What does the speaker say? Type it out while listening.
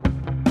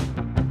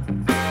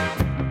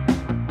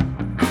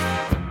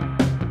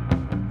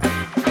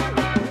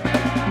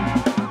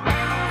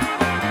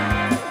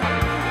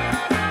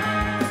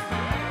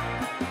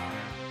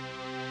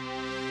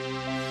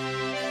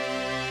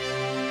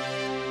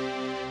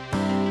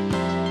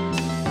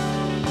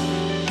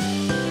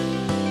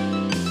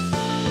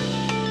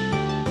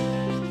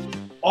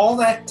All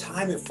that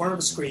time in front of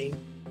a screen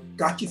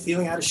got you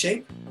feeling out of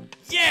shape?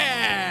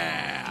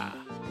 Yeah!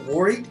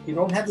 Worried you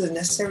don't have the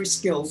necessary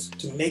skills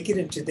to make it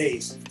in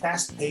today's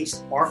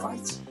fast-paced bar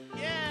fights?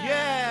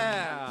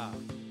 Yeah!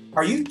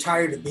 Are you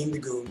tired of being the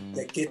goon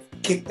that gets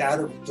kicked out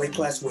of a plate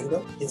glass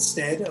window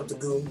instead of the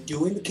goon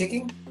doing the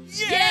kicking?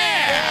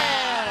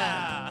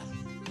 Yeah!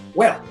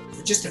 Well,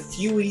 for just a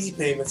few easy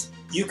payments,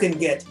 you can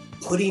get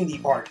Putting the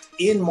Art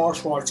in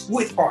Martial Arts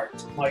with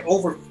Art, my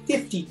over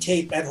 50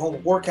 tape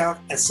at-home workout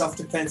and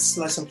self-defense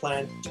lesson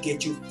plan to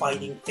get you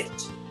fighting fit.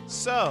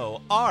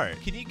 So, Art,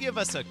 can you give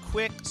us a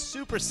quick,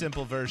 super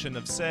simple version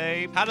of,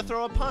 say, how to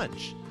throw a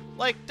punch?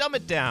 Like, dumb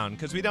it down,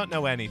 because we don't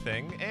know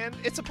anything, and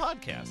it's a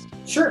podcast.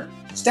 Sure.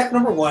 Step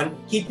number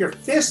 1, keep your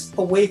fist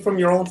away from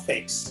your own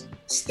face.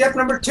 Step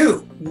number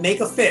 2,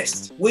 make a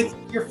fist with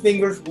your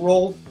fingers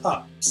rolled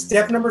up.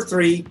 Step number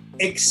 3,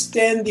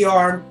 extend the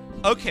arm.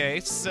 Okay,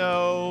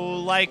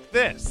 so, like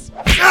this.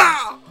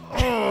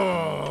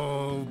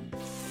 Oh,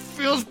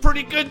 feels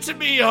pretty good to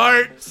me,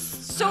 Art.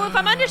 So if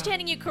I'm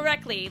understanding you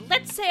correctly,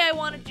 let's say I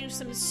want to do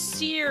some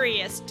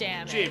serious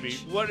damage. Jamie,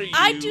 what are you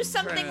I do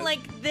something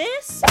like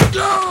this?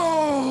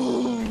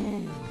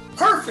 No!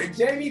 Perfect,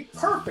 Jamie,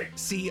 perfect.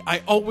 See,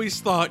 I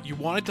always thought you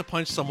wanted to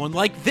punch someone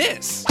like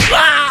this.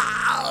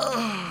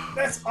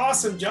 That's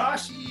awesome,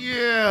 Josh.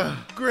 Yeah,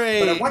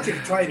 great. But I want you to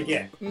try it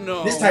again.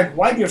 No. This time,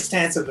 widen your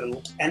stance a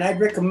little, and I'd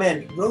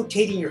recommend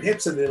rotating your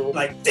hips a little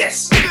like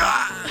this.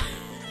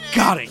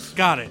 Got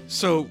it.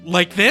 So,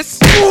 like this?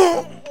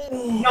 No.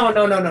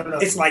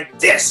 It's like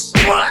this.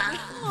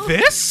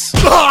 This?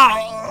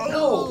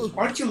 No,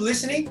 aren't you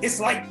listening? It's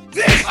like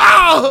this.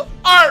 Oh,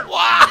 Art,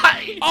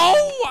 why?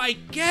 Oh, I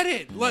get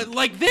it.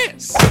 Like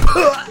this.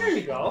 There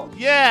you go.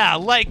 Yeah,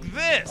 like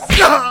this.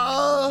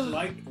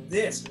 Like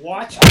this.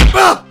 Watch.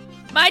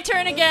 My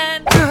turn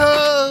again.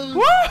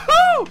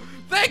 Woohoo!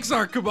 Thanks,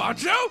 Art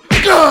Camacho.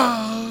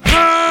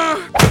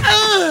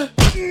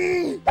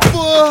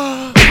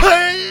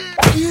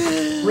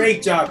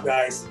 Great job,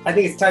 guys. I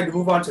think it's time to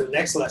move on to the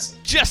next lesson.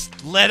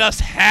 Just let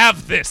us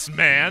have this,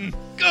 man.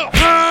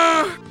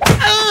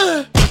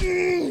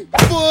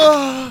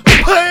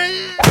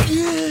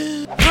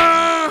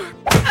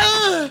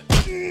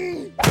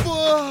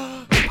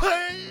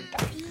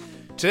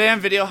 Today on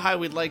Video High,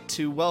 we'd like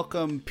to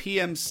welcome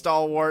PM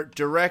Stalwart,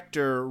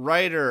 director,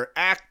 writer,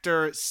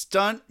 actor,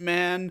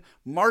 stuntman,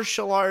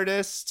 martial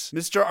artist,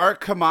 Mr.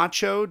 Art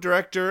Camacho,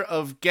 director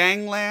of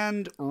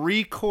Gangland,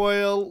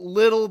 Recoil,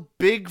 Little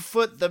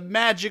Bigfoot, The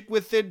Magic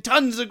Within,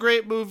 tons of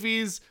great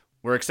movies.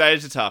 We're excited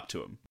to talk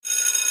to him.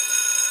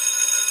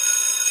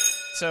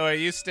 So are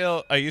you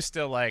still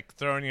like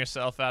throwing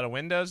yourself out of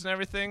windows and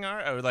everything?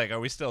 Are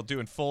we still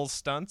doing full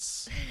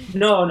stunts?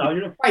 No,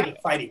 you're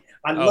fighting.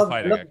 I love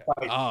fighting.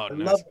 fighting. Oh, I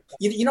nice. love.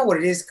 You know what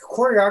it is?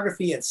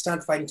 Choreography and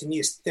stunt fighting to me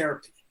is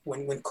therapy.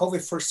 When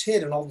COVID first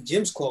hit and all the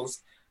gyms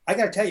closed, I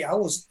got to tell you,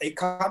 it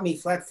caught me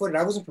flat-footed.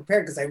 I wasn't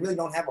prepared because I really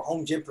don't have a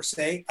home gym per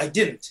se. I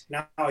didn't.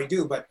 Now I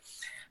do, but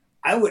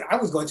I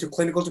was going through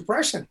clinical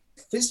depression.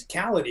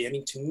 Physicality. I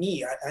mean, to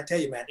me, I tell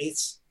you, man,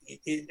 it's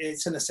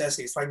a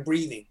necessity. It's like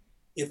breathing.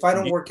 If I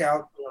don't work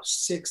out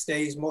 6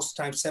 days, most of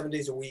the time 7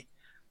 days a week,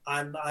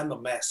 I'm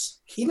a mess.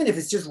 Even if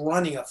it's just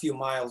running a few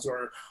miles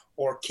or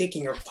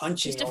kicking or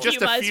punching.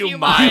 Just a few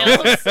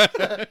miles.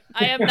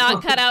 I am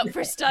not cut out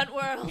for stunt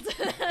world.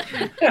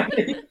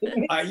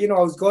 I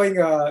was going,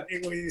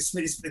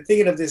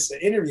 thinking of this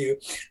interview.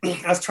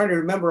 I was trying to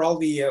remember all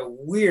the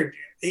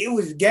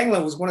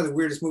Gangland was one of the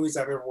weirdest movies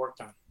I've ever worked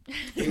on.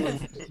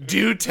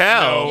 Do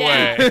tell. No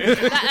way.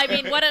 I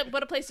mean, what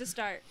a place to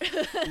start.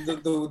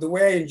 The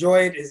way I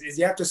enjoy it is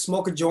you have to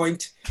smoke a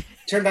joint,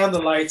 turn down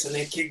the lights, and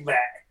then kick back.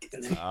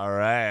 All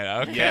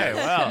right. Okay. Yes.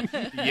 Well,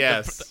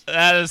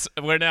 Yes.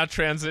 we're now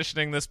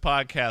transitioning this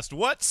podcast.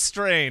 What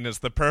strain is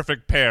the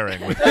perfect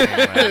pairing with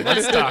Gangland?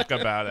 Let's talk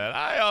about it.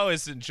 I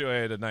always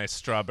enjoyed a nice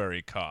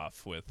strawberry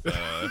cough with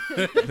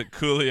the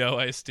Coolio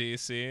iced tea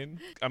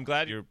scene. I'm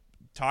glad you're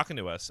talking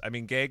to us. I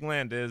mean,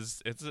 Gangland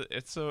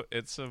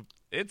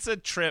it's a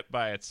trip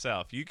by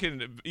itself. You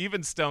can,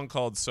 even stone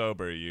cold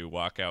sober, you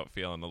walk out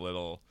feeling a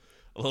little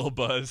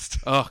buzzed.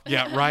 Oh,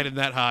 yeah, riding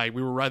that high.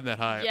 We were riding that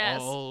high Yes.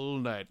 all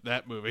night,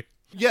 that movie.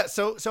 Yeah,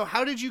 so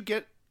how did you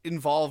get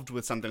involved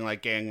with something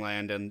like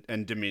Gangland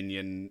and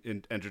Dominion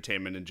in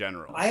entertainment in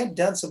general? I had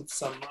done some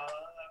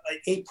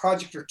a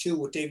project or two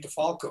with Dave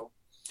DeFalco,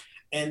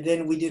 and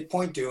then we did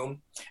Point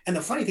Doom. And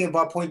the funny thing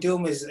about Point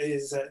Doom is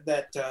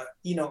that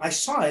I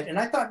saw it and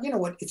I thought, you know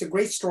what, it's a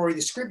great story.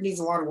 The script needs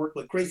a lot of work,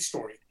 but great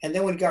story. And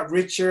then when it got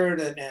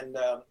Richard and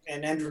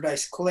Andrew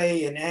Dice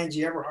Clay and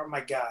Angie Everhart,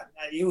 my God,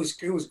 it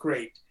was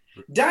great.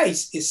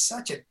 Dice is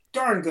such a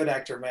darn good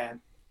actor,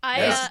 man.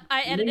 I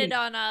edited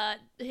on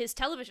his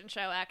television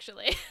show,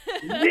 actually.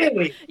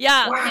 Really?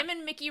 Yeah, Wow. him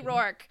and Mickey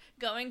Rourke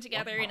going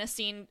together in a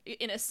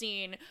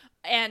scene,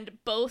 and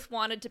both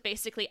wanted to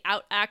basically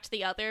outact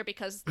the other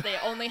because they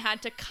only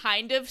had to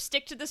kind of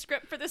stick to the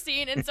script for the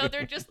scene, and so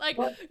they're just like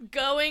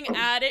going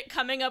at it,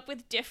 coming up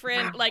with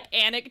different like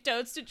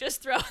anecdotes to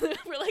just throw.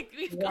 We're like,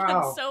 we've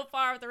gone so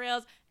far off the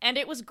rails, and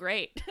it was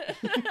great.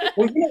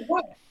 Well, you know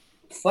what?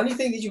 Funny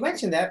thing that you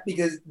mentioned that,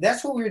 because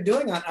that's what we were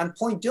doing on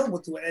Point Doom.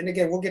 And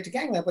again, we'll get to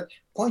Gangland, but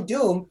Point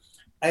Doom,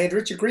 I had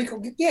Richard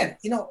Grieco. Again,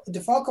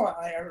 DeFalco,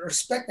 I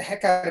respect the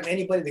heck out of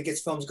anybody that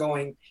gets films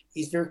going.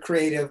 He's very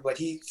creative, but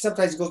he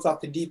sometimes goes off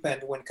the deep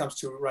end when it comes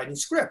to writing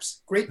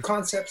scripts. Great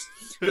concepts,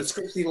 but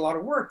scripts need a lot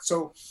of work.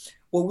 So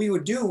what we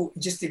would do,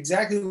 just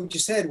exactly what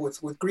you said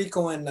with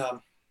Grieco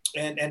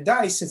and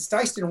Dice, since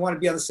Dice didn't want to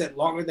be on the set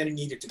longer than he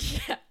needed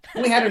to.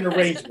 We had an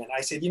arrangement.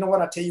 I said, you know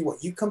what, I'll tell you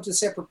what, you come to the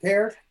set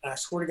prepared, and I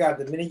swear to God,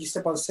 the minute you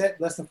step on the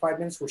set, less than 5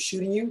 minutes, we're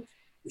shooting you.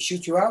 We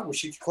shoot you out, we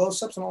shoot you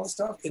close-ups and all this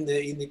stuff. In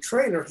the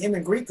trailer, him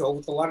and Grieco,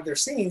 with a lot of their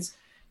scenes,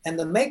 and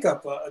the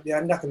makeup,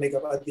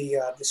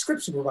 the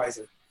script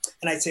supervisor.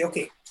 And I'd say,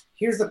 okay,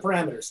 here's the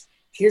parameters.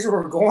 Here's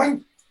where we're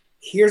going.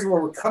 Here's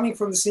where we're coming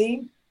from the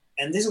scene.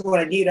 And this is what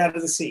I need out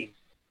of the scene.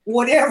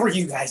 Whatever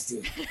you guys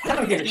do, I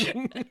don't give a shit.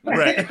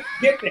 Right.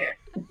 Get there.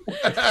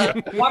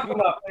 Lock them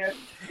up, man.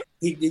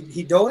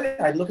 He'd do it.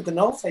 I'd look at the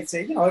notes. I'd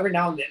say, every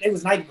now and then, it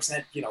was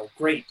 90%,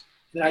 great.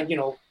 Then I'd,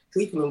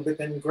 tweak a little bit.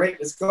 Then great,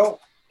 let's go.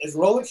 Let's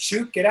roll it,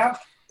 shoot, get out.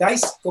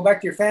 Dice, go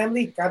back to your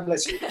family. God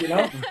bless you,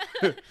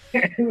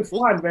 It was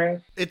fun,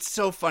 man. It's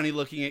so funny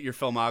looking at your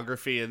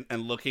filmography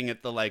and looking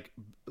at the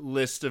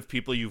list of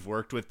people you've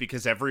worked with,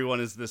 because everyone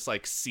is this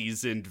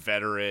seasoned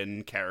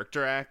veteran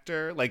character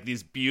actor,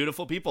 these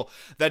beautiful people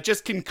that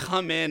just can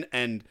come in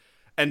and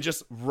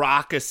just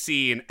rock a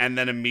scene and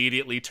then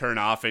immediately turn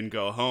off and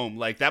go home.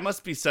 That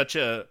must be such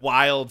a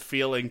wild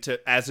feeling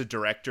as a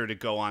director to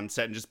go on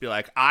set and just be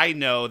like, I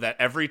know that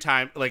every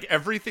time,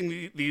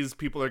 everything these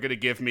people are going to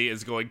give me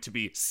is going to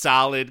be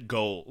solid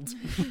gold.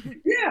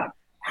 Yeah,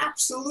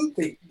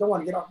 absolutely. Don't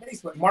want to get off base,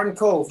 but Martin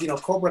Kove,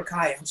 Cobra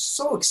Kai, I'm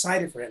so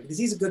excited for him because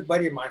he's a good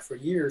buddy of mine for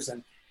years.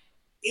 And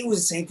it was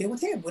the same thing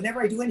with him. Whenever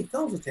I do any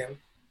films with him,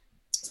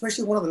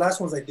 especially one of the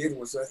last ones I did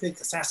was, I think,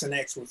 Assassin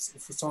X was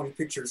for Sony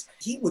Pictures.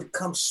 He would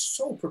come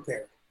so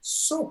prepared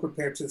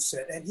to the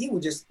set, and he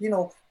would just,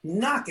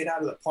 knock it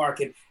out of the park.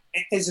 And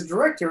as a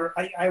director,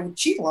 I would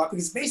cheat a lot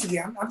because basically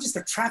I'm just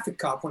a traffic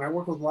cop when I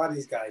work with a lot of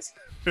these guys.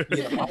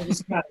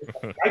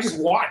 I just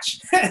watch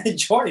and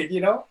enjoy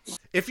it,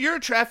 If you're a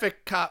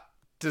traffic cop,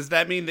 does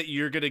that mean that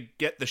you're going to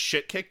get the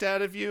shit kicked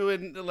out of you?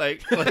 And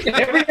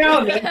every now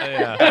and then.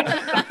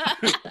 Yeah.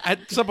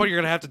 At some point, you're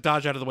going to have to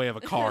dodge out of the way of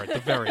a car at the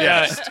very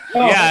Yeah, least.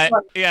 yeah.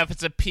 If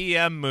it's a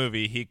PM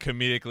movie, he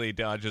comedically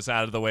dodges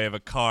out of the way of a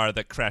car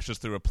that crashes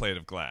through a plate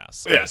of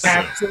glass. Yes.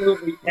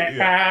 Absolutely.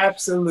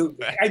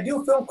 Absolutely. I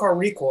do a film called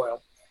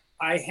Recoil.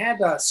 I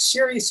had a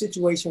serious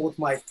situation with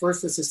my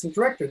first assistant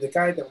director, the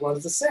guy that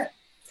runs the set.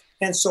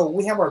 And so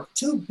we have our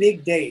 2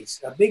 big days.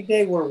 A big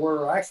day where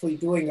we're actually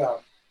doing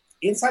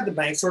inside the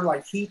bank, sort of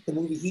like Heat, the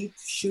movie Heat,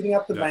 shooting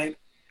up the bank.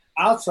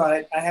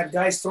 Outside, I have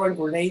guys throwing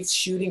grenades,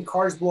 shooting,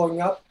 cars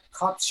blowing up,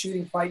 cops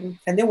shooting, fighting.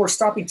 And then we're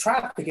stopping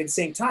traffic at the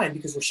same time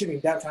because we're shooting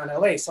downtown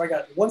LA. So I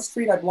got 1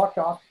 street I blocked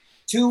off,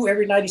 2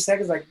 every 90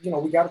 seconds.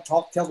 We got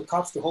to tell the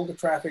cops to hold the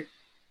traffic.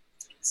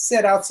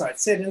 Sit outside,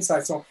 sit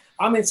inside. So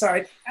I'm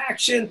inside,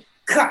 action,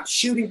 cut,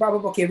 shooting, blah, blah,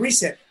 blah. Okay,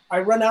 reset. I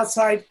run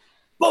outside,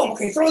 boom,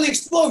 okay, throw the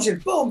explosion,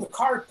 boom, the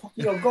car,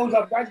 goes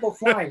up, guys go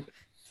flying.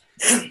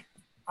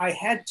 I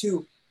had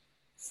to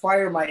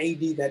fire my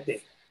AD that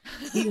day.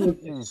 He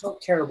was so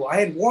terrible. I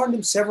had warned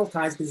him several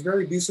times because he's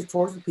very abusive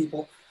towards the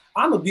people.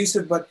 I'm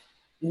abusive, but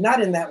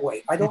not in that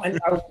way. I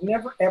will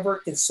never,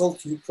 ever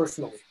insult you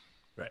personally.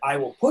 Right. I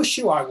will push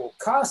you. I will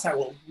cuss. I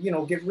will,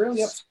 get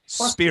really upset.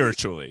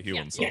 Spiritually, he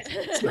will insult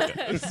you.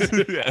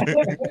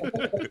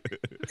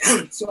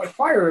 So I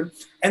fire him,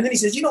 and then he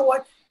says, you know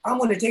what? I'm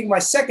going to take my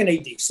second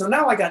AD. So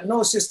now I got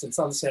no assistants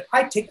on the set.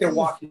 I take their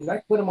walkies. I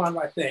put them on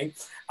my thing.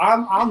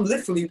 I'm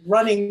literally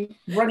running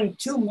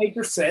 2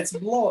 major sets,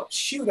 blow-ups,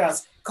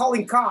 shootouts,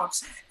 calling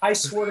cops. I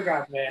swear to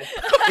God, man.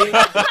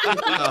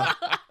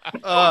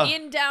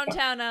 In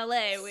downtown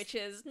LA, which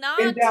is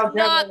not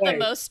LA. the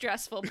most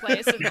stressful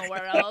place in the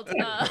world.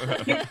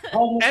 Keep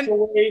homeless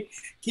away,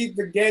 keep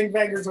the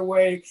gangbangers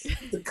away.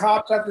 The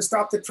cops have to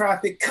stop the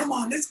traffic. Come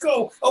on, let's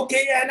go.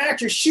 Okay, and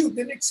actually shoot.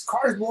 The next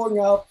car's blowing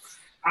up.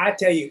 I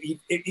tell you,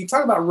 you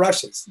talk about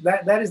rushes.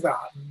 That is the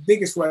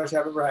biggest rush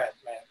I've ever had,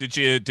 man. Did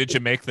you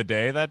make the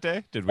day that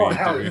day? Did we? Oh,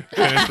 hell yeah. Oh,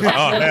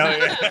 hell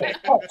yeah.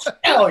 Oh,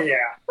 hell yeah.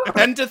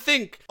 And to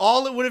think,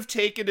 all it would have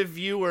taken a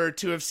viewer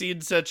to have seen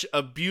such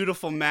a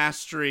beautiful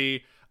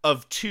mastery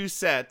of 2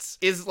 sets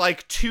is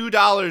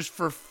 $2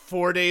 for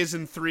 4 days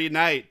and 3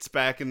 nights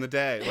back in the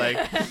day.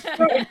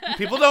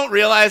 People don't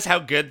realize how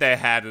good they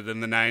had it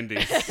in the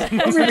 90s.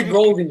 Those are the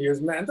golden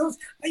years, man. Those,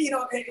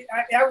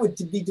 I would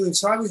be doing,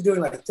 so I was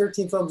doing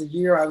 13 films a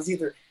year. I'd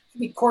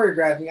be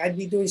choreographing, I'd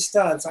be doing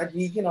stunts, I'd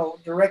be,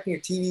 directing a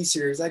TV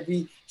series, I'd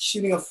be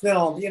shooting a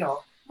film,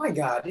 my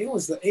God, I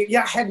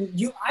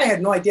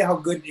had no idea how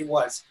good it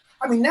was.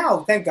 I mean, now,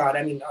 thank God,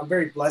 I'm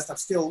very blessed.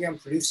 I'm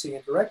producing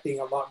and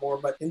directing a lot more,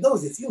 but in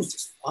those days, it was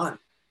just fun.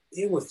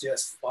 It was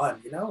just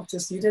fun,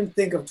 just, you didn't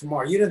think of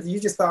tomorrow. You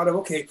just thought of,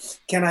 okay,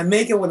 can I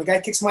make it when the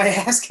guy kicks my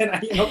ass? Can I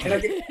get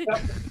up?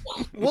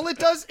 Well, it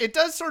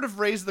does sort of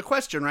raise the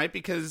question, right?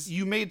 Because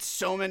you made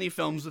so many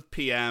films with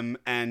PM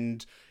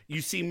and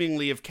you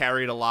seemingly have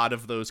carried a lot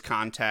of those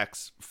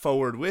contacts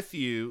forward with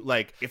you.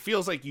 Like, it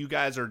feels like you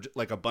guys are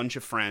like a bunch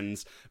of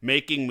friends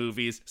making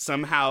movies.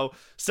 Somehow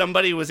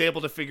somebody was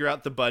able to figure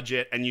out the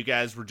budget and you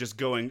guys were just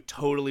going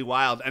totally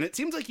wild. And it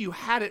seems like you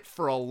had it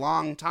for a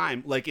long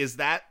time. Like, was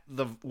that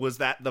the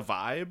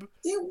vibe?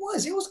 It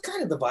was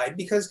kind of the vibe,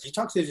 because you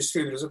talk to the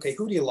distributors, okay,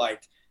 who do you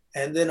like?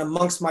 And then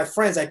amongst my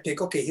friends, I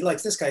pick, okay, he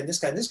likes this guy, this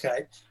guy, this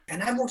guy.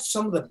 And I worked with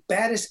some of the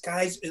baddest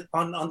guys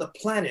on the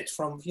planet,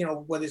 from,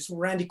 whether it's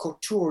Randy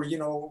Couture,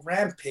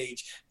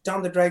 Rampage,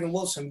 Don the Dragon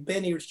Wilson,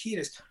 Benny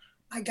Urquidez.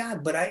 My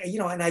God, but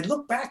and I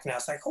look back now,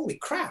 it's like, holy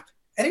crap.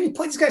 At any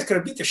point, these guys could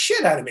have beat the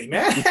shit out of me,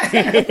 man.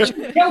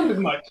 Yelled as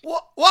much.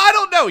 Well, I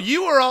don't know.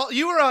 You were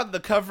on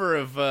the cover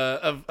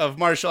of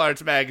martial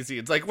arts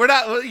magazines. Like, we're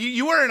not.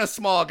 You weren't a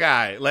small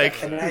guy.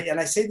 Like, and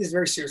I say this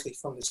very seriously.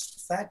 From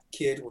this fat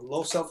kid with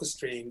low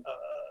self-esteem,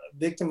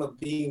 victim of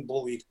being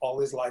bullied all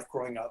his life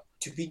growing up,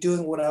 to be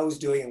doing what I was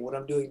doing and what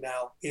I'm doing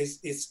now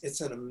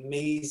it's an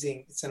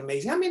amazing. I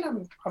mean,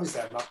 I'm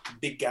not a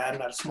big guy. I'm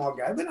not a small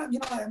guy, but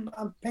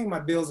I'm paying my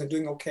bills and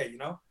doing okay.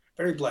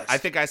 Very blessed. I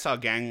think I saw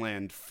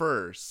Gangland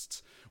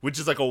first, which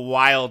is like a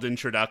wild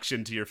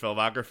introduction to your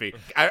filmography.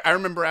 I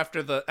remember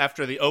after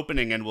the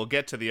opening, and we'll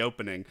get to the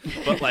opening,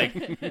 but like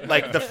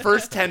the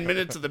first 10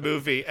 minutes of the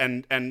movie,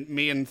 and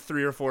me and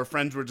 3 or 4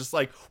 friends were just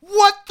like,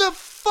 what the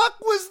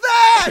fuck was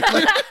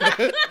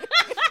that?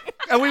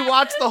 And we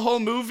watched the whole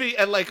movie,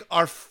 and like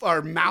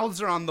our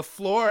mouths are on the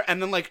floor,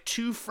 and then like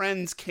 2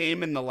 friends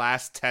came in the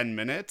last 10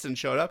 minutes and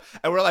showed up,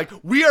 and we're like,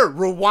 we are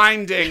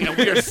rewinding and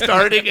we are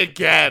starting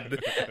again.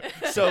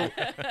 So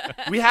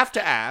we have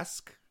to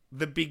ask,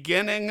 the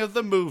beginning of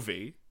the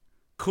movie,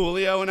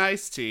 Coolio and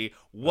Ice-T,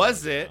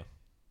 was it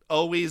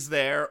always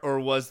there, or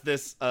was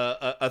this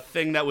a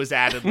thing that was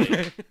added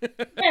later?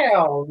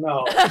 Hell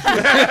no.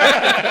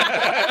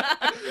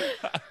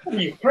 Are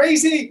you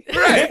crazy?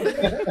 Right.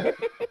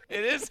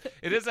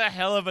 It is a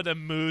hell of an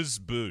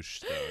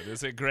amuse-bouche, though. It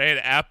is a great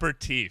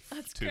aperitif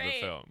to the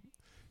film.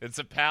 It's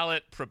a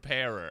palate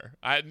preparer.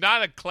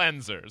 Not a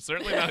cleanser.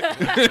 Certainly not a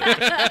cleanser.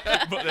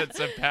 But it's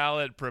a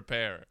palate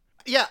preparer.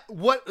 Yeah.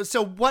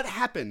 So what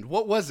happened?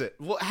 What was it?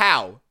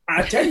 How?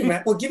 I tell you,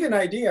 man. Well, give you an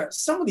idea.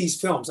 Some of these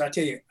films, I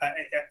tell you.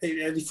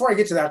 Before I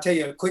get to that, I'll tell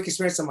you a quick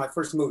experience on my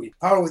first movie,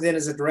 Power Within,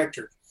 as a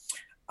director.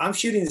 I'm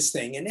shooting this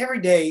thing, and every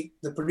day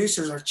the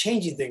producers are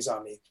changing things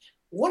on me.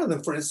 One of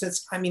them, for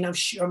instance, I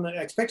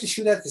expect to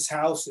shoot at this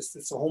house.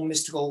 It's a whole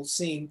mystical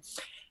scene.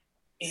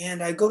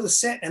 And I go to the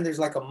set, and there's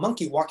like a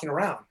monkey walking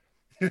around.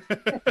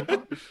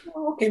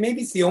 Okay,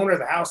 maybe it's the owner of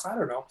the house. I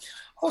don't know.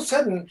 All of a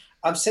sudden,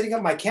 I'm setting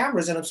up my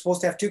cameras, and I'm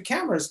supposed to have 2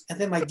 cameras. And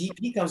then my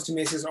DP comes to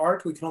me and says,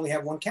 Art, we can only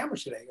have 1 camera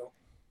today. I go,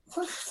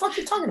 what the fuck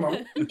are you talking about?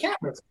 2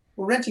 cameras.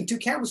 We're renting 2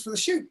 cameras for the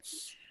shoot.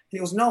 He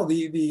goes, no,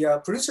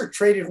 the producer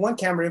traded 1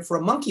 camera in for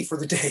a monkey for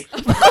the day.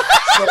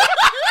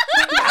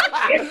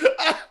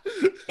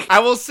 I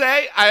will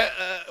say,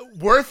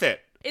 worth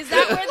it. Is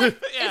that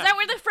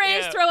where the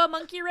phrase "throw a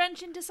monkey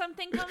wrench into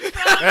something" comes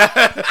from?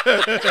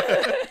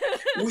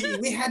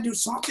 we had to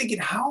start thinking,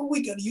 how are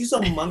we going to use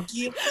a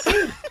monkey?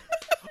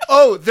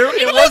 Oh,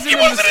 it wasn't in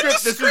the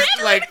script. This was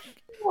like,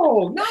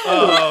 oh no!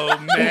 Oh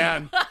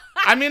man!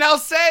 I mean, I'll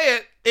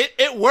say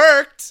it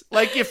worked.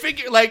 Like, you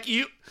figure, like,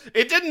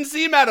 it didn't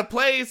seem out of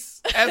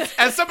place.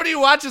 As somebody who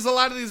watches a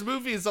lot of these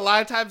movies, a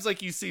lot of times,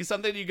 like, you see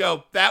something, you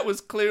go, that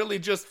was clearly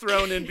just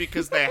thrown in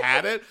because they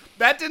had it.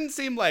 That didn't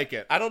seem like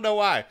it. I don't know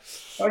why.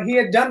 Well, he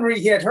had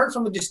heard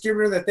from the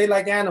distributor that they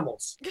like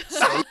animals.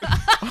 So,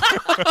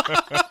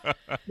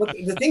 but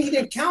the thing he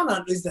didn't count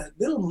on is that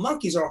little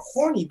monkeys are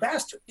horny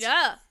bastards.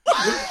 Yeah.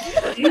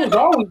 He was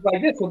always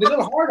like this with a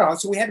little heart on,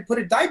 so we had to put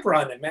a diaper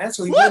on it, man.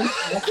 So he wouldn't.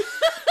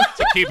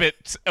 To keep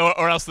it,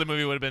 or else the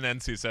movie would have been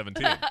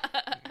NC-17.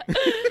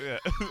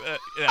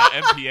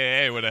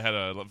 MPAA would have had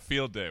a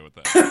field day with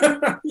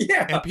that.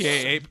 Yeah.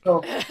 MPAA.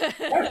 So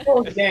that's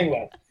for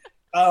Gangland.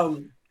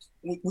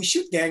 We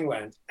shoot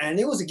Gangland, and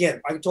it was,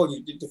 again, I told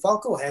you,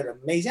 DeFalco had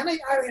amazing,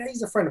 and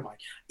he's a friend of mine.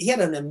 He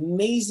had an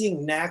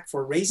amazing knack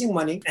for raising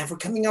money and for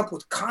coming up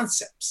with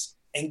concepts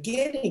and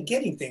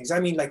getting things. I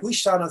mean, like, we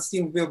shot on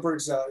Steven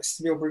Spielberg's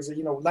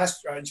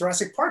last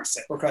Jurassic Park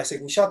set, for Christ's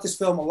sake. We shot this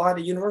film a lot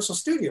at Universal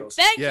Studios.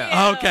 Thank you.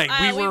 Okay,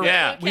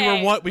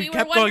 we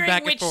kept going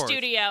back and forth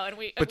studio, and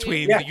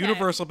between the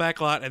Universal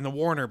backlot and the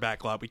Warner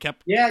backlot. We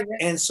kept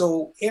And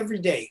so every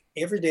day,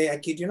 I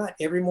kid you not,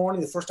 every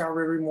morning, the first hour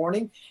of every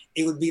morning,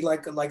 it would be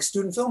like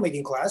student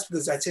filmmaking class,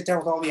 because I'd sit down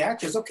with all the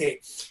actors. Okay,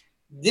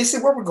 this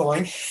is where we're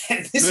going.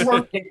 This is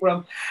where we came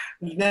from.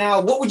 Now,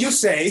 what would you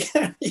say?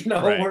 Right.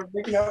 We're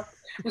making up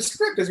the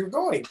script as we're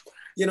going,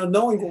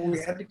 knowing where we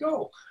had to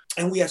go.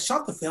 And we had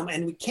shot the film,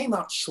 and we came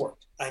out short.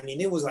 I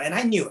mean, it was, and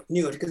I knew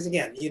it, because,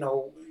 again, you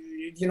know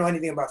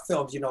anything about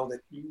films, that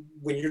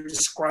when you're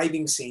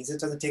describing scenes,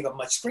 it doesn't take up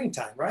much screen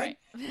time, right?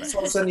 So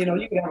all of a sudden,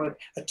 you can have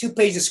a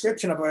 2-page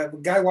description of a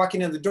guy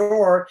walking in the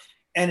door,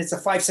 and it's a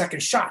 5-second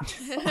shot.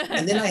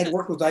 And then I had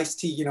worked with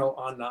Ice-T,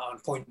 on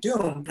Point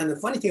Doom. And the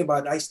funny thing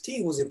about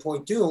Ice-T was, in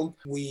Point Doom,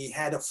 we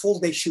had a full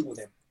day shoot with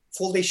him.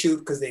 Full day shoot,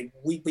 because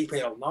we paid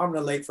a arm and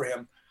a leg for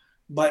him.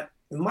 But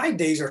my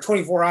days are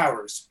 24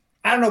 hours.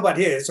 I don't know about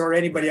his or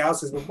anybody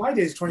else's, but my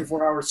days are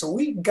 24 hours. So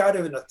we got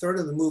him in a third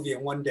of the movie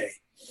in one day.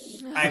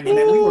 I mean,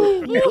 we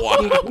were.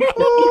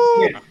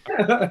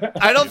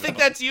 I don't think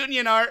that's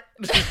union art.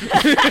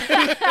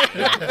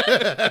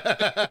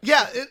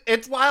 Yeah,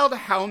 it's wild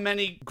how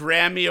many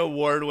Grammy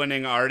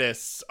Award-winning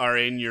artists are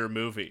in your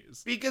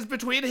movies. Because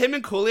between him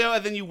and Coolio,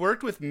 and then you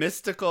worked with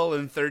Mystical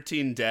and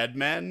 13 Dead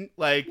Men,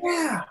 like,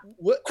 Yeah,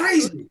 what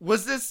crazy.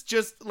 was this?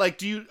 Just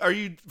like, are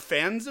you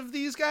fans of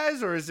these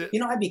guys, or is it? You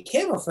know, I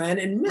became a fan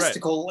in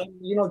Mystical, and,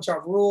 you know, Ja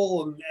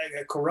Rule and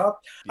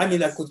Corrupt. I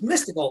mean, like with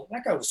Mystical,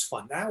 that guy was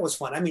fun. That was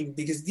fun. I mean,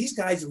 because these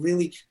guys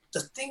really,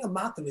 the thing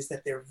about them is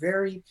that they're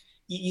very,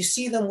 you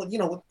see them with, you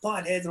know, with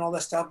blonde heads and all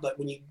that stuff, but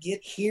when you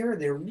get here,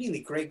 they're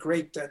really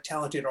great,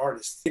 talented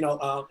artists. You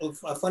know,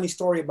 a funny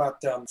story about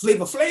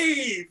Flavor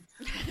Flav.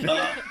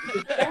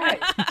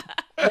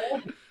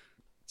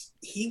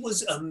 He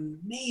was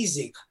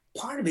amazing.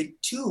 Part of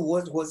it too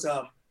was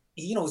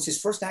you know, it's his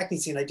first acting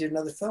scene. I did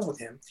another film with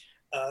him,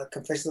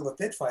 Confessions of a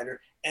Pit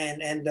Fighter,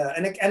 and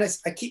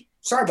I keep,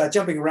 sorry about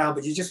jumping around,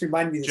 but you just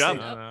reminded me of this Jump.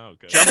 thing. No,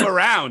 good. Jump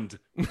around.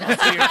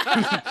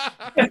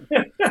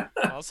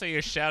 Also,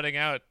 you're shouting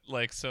out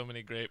like so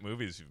many great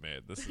movies you've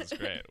made. This is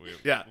great.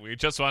 We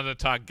just wanted to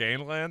talk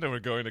Gainland, and we're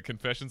going to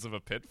Confessions of a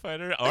Pit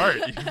Fighter. Art,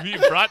 you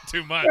brought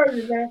too much.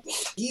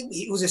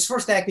 He was his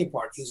first acting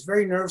part. He was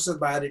very nervous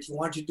about it. He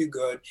wanted to do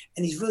good,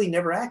 and he's really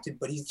never acted,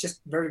 but he's just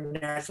very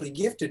naturally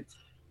gifted.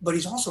 But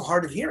he's also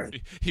hard of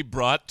hearing. He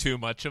brought too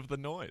much of the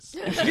noise.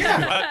 Yeah. He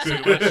brought too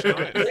much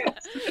noise.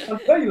 I'm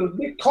telling you, those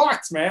big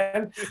clocks,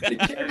 man.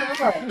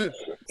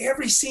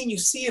 Every scene you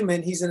see him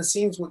in, he's in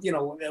scenes with, you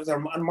know, there was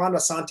Armando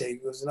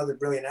Asante, who was another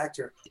brilliant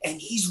actor. And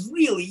he's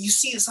really, you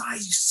see his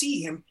eyes, you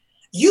see him,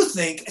 you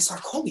think, it's like,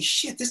 holy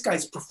shit, this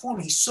guy's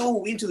performing. He's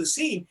so into the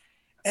scene.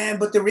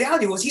 But the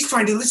reality was he's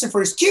trying to listen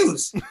for his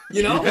cues,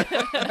 you know?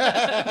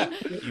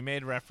 You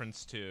made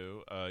reference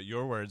to,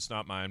 your words,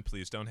 not mine,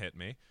 please don't hit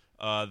me.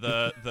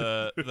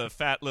 The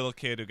fat little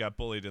kid who got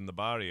bullied in the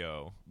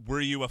barrio.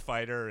 Were you a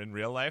fighter in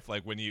real life?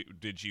 Like,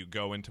 did you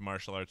go into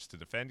martial arts to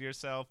defend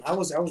yourself? I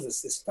was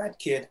this fat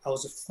kid. I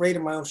was afraid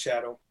of my own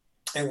shadow.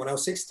 And when I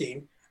was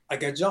 16, I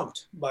got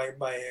jumped by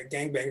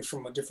gangbangers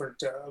from a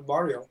different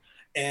barrio.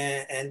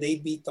 And they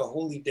beat the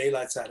holy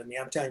daylights out of me.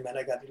 I'm telling you, man,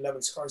 I got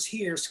 11 scars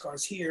here,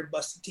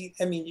 busted teeth.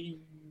 I mean,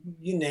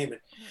 you name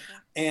it.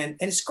 And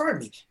it scarred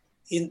me.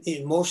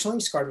 Emotionally,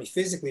 scarred me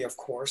physically, of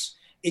course.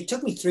 It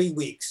took me 3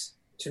 weeks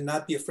to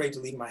not be afraid to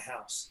leave my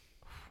house.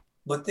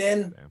 But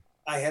then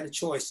I had a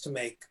choice to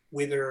make,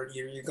 whether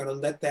you're going to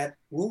let that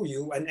rule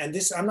you. And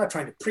this, I'm not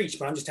trying to preach,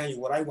 but I'm just telling you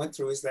what I went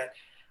through is that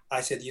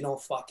I said, you know,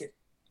 fuck it.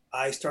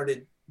 I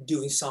started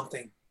doing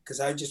something because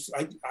I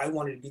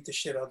wanted to beat the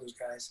shit out of those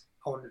guys.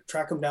 I wanted to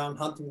track them down,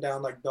 hunt them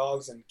down like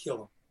dogs and kill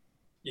them.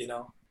 You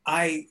know,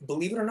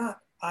 believe it or not,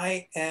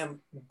 I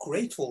am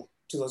grateful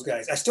to those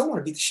guys. I still want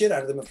to beat the shit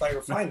out of them if I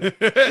ever find them.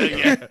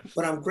 Yeah.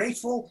 But I'm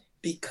grateful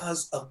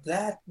because of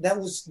that. That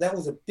was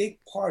a big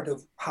part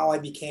of how I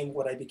became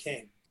what I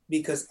became.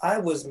 Because I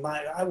love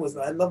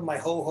my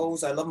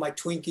ho-hos, I love my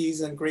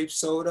Twinkies and grape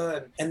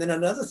soda. And then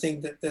another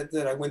thing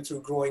that I went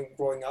through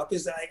growing up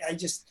is that I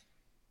just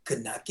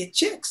could not get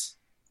chicks.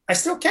 I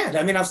still can't.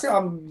 I mean,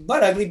 I'm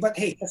butt ugly, but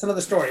hey, that's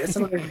another story. That's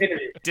another interview.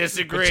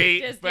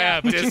 Disagree.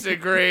 Yeah.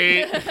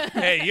 Disagree.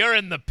 Hey, you're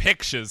in the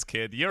pictures,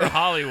 kid. You're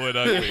Hollywood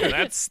ugly.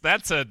 That's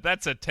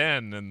a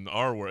 10 in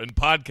our world, in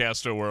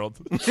podcaster world.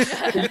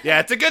 Yeah,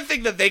 it's a good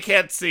thing that they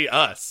can't see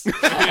us.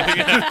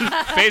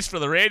 Face for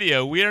the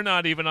radio. We're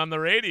not even on the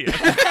radio.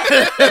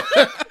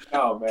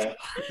 Oh man!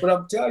 But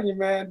I'm telling you,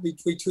 man,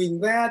 between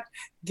that,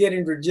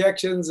 getting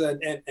rejections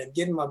and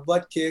getting my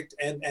butt kicked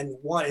and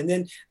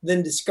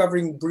then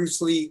discovering Bruce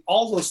Lee,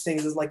 all those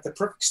things is like the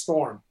perfect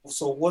storm.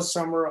 So one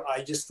summer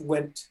I just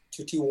went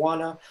to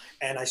Tijuana,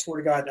 and I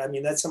swear to God, I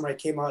mean, that summer I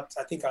came out,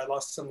 I think I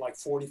lost some like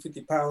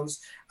 40-50 pounds.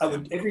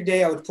 Every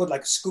day I would put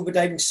like a scuba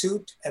diving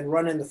suit and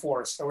run in the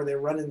forest, or they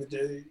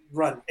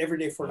run every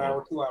day for an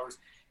hour, 2 hours,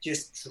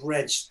 just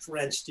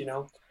drenched, you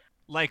know.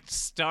 Like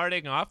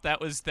starting off,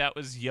 that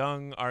was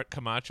young Art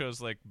Camacho's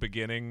like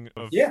beginning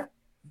of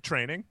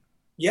training.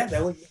 Yeah,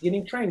 that was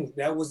beginning training.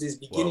 That was his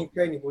beginning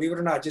training. Believe it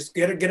or not, just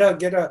get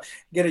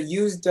a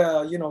used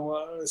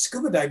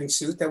scuba diving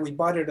suit that we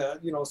bought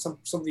at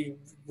somebody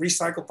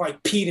recycled, probably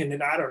peed in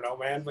it. I don't know,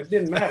 man, but it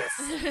didn't matter.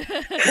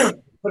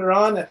 Put it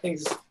on. That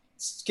thing's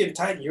skin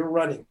tight. You're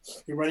running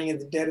in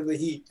the dead of the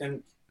heat.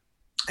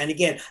 And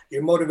again,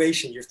 your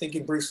motivation, you're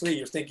thinking Bruce Lee,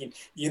 you're thinking,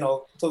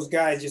 those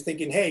guys, you're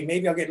thinking, hey,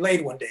 maybe I'll get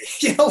laid one day,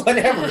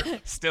 whatever.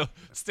 Still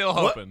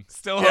hoping.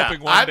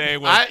 Hoping one day.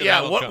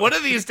 One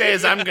of these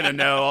days I'm going to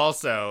know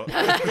also.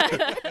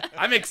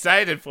 I'm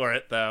excited for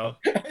it, though.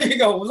 There you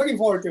go. We're looking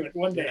forward to it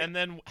one day. And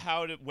then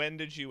when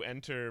did you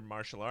enter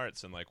martial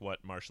arts, and like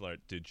what martial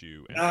art did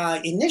you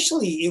enter?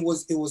 Initially, it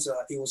was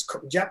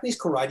Japanese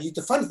karate.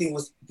 The funny thing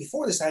was,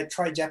 before this, I had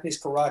tried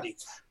Japanese karate,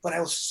 but I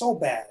was so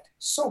bad,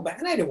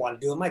 and I didn't want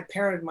to do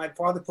it. My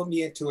father put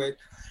me into it,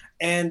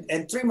 and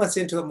 3 months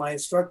into it,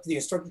 the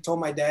instructor told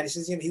my dad, he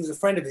says, he was a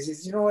friend of his, he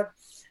says, you know what,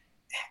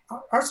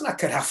 Art's not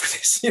cut out for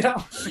this, you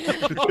know.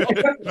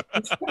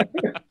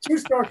 True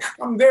story.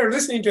 I'm there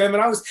listening to him,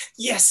 and I was,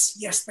 yes,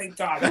 thank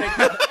God. Thank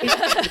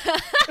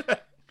God.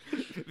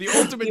 The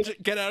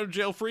ultimate get out of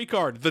jail free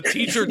card. The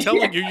teacher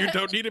telling you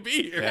don't need to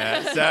be here.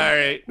 Yeah,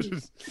 sorry.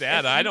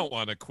 Dad, I don't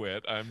want to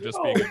quit. I'm just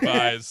being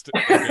advised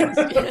against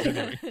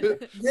continuing.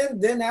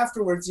 Then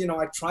afterwards, you know,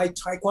 I tried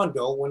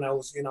Taekwondo when I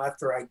was, you know,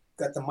 after I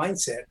got the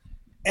mindset.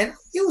 And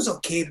it was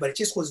okay, but it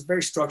just was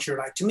very structured.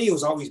 To me, it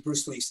was always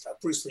Bruce Lee stuff.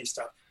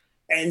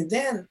 And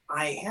then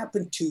I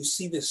happened to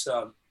see this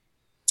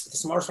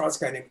martial arts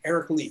guy named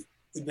Eric Lee,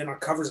 who'd been on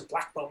covers of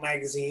Black Belt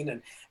magazine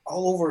and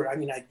all over. I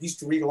mean, I used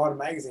to read a lot of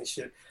magazine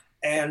shit.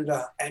 And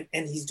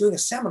he's doing a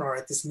seminar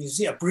at this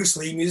museum, Bruce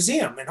Lee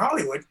Museum in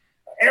Hollywood.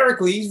 Eric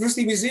Lee's Bruce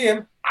Lee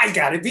Museum. I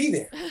got to be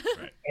there.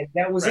 Right. And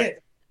that was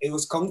it. It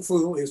was Kung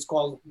Fu. It was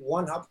called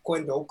One Hop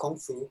Kwendo Kung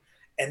Fu.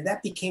 And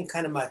that became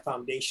kind of my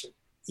foundation.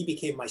 He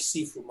became my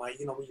Sifu,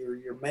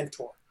 your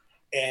mentor.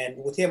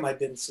 And with him, I've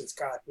been since,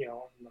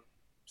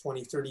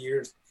 20, 30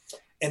 years.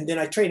 And then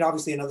I trained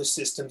obviously in other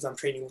systems. I'm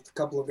training with a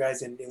couple of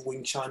guys in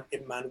Wing Chun,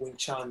 Ip Man Wing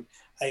Chun.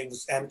 I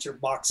was amateur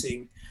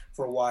boxing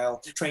for a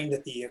while. Trained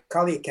at the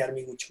Kali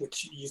Academy, which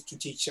used to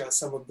teach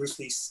some of Bruce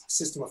Lee's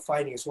system of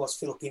fighting, as well as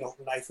Filipino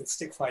knife and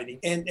stick fighting.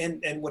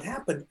 And what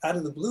happened out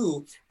of the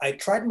blue, I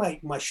tried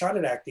my shot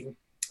at acting.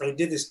 I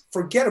did this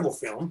forgettable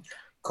film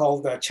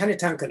called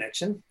Chinatown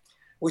Connection,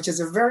 which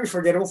is a very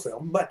forgettable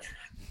film, but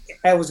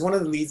I was one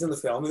of the leads in the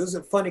film. It was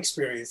a fun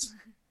experience.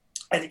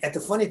 And the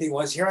funny thing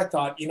was, here I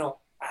thought, you know,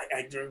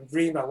 I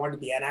dreamed I wanted to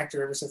be an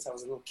actor ever since I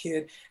was a little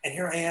kid. And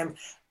here I am,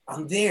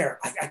 I'm there.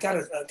 I got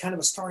a kind of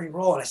a starring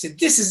role. And I said,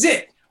 this is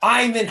it.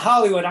 I'm in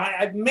Hollywood.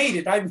 I've made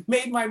it. I've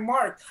made my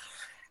mark.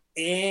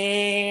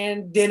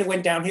 And then it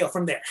went downhill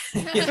from there.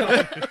 You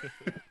know?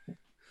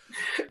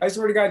 I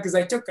swear to God, because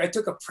I took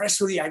a press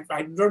release.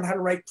 I learned how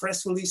to write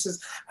press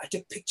releases. I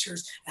took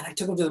pictures and I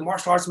took them to the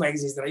martial arts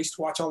magazines that I used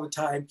to watch all the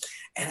time.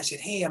 And I said,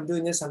 hey, I'm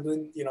doing this. I'm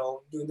doing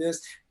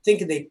this,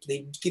 thinking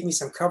they give me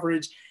some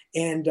coverage.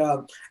 And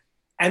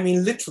I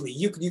mean, literally,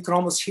 you can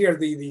almost hear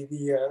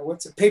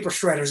the paper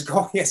shredders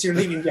going as you're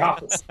leaving the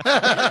office.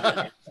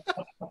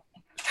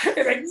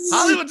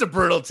 Hollywood's a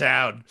brutal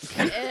town.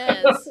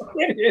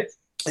 It is.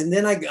 And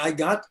then I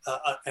got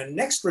an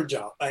extra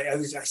job. I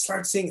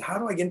started saying, how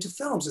do I get into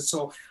films? And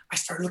so I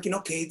started looking,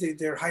 okay,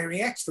 they're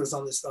hiring extras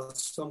on this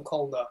film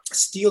called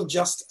Steel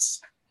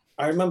Justice.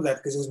 I remember that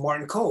because it was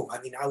Martin Cove.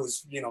 I mean, I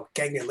was,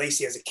 Cagney and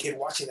Lacey as a kid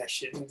watching that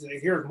shit. And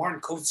here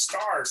Martin Cove's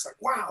stars,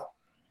 like, wow.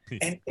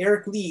 And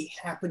Eric Lee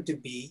happened to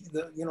be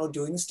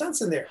doing the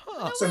stunts in there.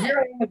 Oh, so here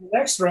I am as an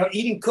extra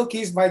eating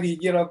cookies by the,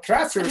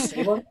 crafters.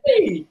 Going,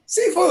 hey,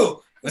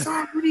 Sifu. What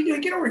are you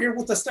doing? Get over here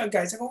with the stunt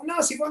guys. I go, no,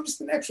 Sifu, I'm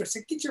just an extra. I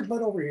said, get your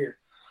butt over here.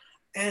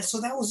 And so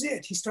that was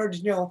it. He started,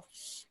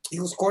 he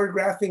was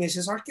choreographing and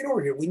says, Art, get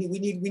over here. We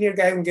need a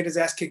guy who can get his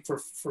ass kicked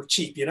for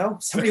cheap,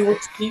 Somebody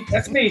works cheap.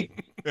 That's me.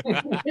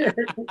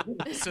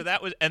 So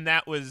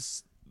that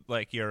was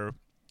like your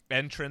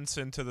entrance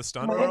into the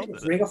stunt My world?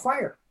 entrance, Ring of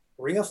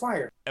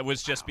Fire. It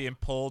was just being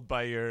pulled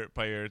by your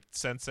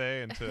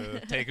sensei into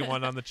taking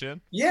one on the chin?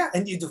 Yeah,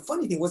 and the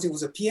funny thing was it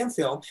was a PM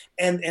film.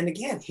 And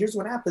again, here's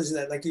what happens is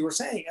that, like you were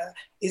saying,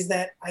 is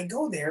that I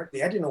go there. I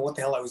didn't know what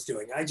the hell I was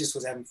doing. I just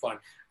was having fun.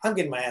 I'm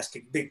getting my ass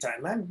kicked big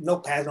time. I'm no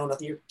pad, no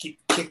nothing. You're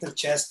kicked in the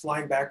chest,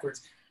 flying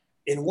backwards.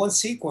 In one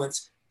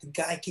sequence, the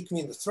guy kicked me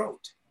in the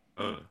throat.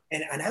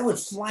 And I went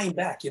flying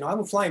back, I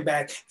went flying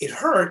back. It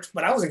hurt,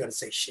 but I wasn't going to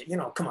say shit.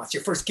 Come on, it's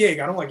your first gig.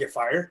 I don't want to get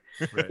fired.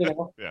 Right.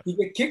 Yeah. You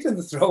get kicked in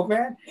the throat,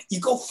 man. You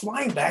go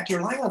flying back.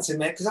 You're lying on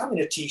cement because I'm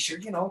in a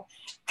t-shirt,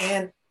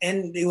 and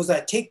it was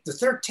the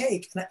third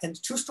take. And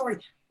the true story,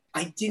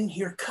 I didn't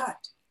hear cut.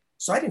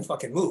 So I didn't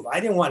fucking move. I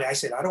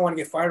said, I don't want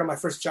to get fired on my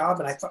first job.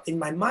 And I thought in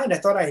my mind, I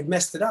thought I had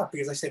messed it up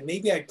because I said,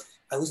 maybe I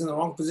was in the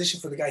wrong position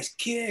for the guy's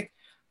kick.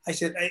 I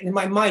said, in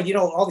my mind,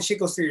 all the shit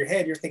goes through your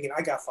head. You're thinking,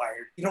 I got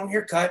fired. You don't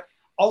hear cut.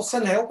 All of a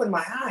sudden, I opened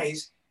my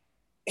eyes,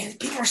 and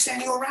people are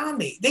standing around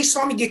me. They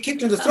saw me get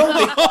kicked in the throat.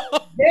 They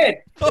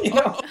dead.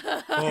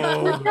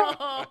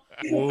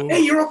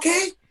 Hey, you're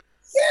okay?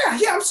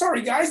 Yeah. I'm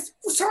sorry, guys.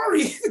 I'm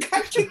sorry. The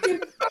guy kicked me in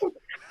the throat.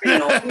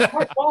 It's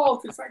my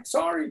fault. It's like,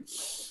 sorry.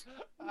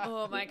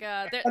 Oh my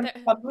God!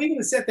 I'm leaving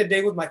the set that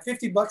day with my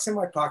 $50 in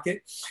my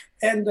pocket,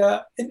 and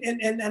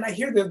I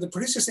hear the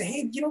producer say,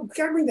 "Hey,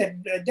 gotta bring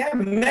that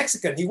damn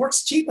Mexican. He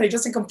works cheap and he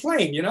doesn't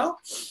complain,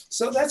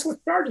 So that's what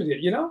started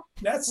it,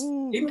 That's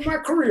even my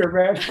career,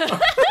 man.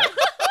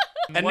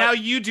 And now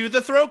you do the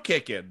throat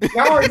kicking. Did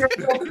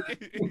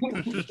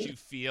you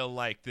feel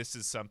like this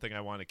is something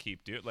I want to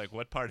keep doing? Like,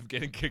 what part of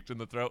getting kicked in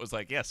the throat was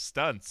like, yes,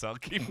 stunts, I'll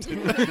keep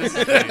doing this.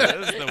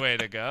 This is the way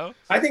to go.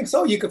 I think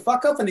so. You could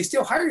fuck up and they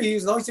still hire you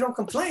as long as you don't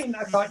complain.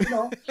 I thought,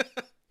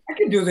 I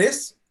can do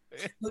this.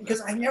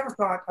 Because I never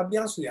thought, I'll be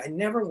honest with you, I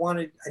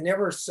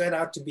never set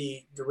out to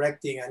be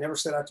directing. I never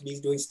set out to be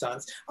doing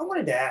stunts. I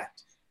wanted to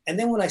act. And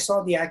then when I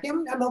saw the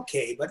acting, I'm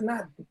okay, but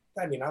not.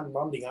 I'm being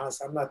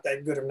honest. I'm not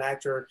that good of an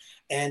actor,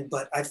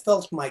 but I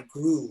felt my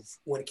groove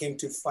when it came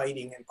to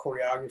fighting and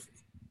choreography.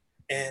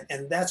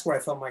 And that's where I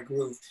felt my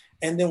groove.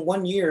 And then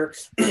one year,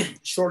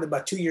 short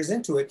about 2 years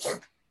into it,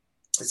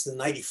 it's in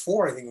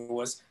 '94, I think it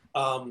was.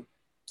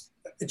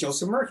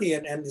 Joseph Murphy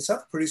and this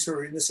other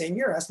producer in the same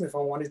year asked me if I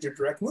wanted to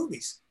direct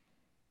movies.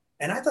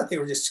 And I thought they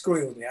were just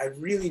screwing with me. I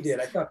really did.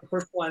 I thought the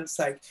first one's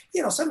like,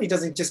 somebody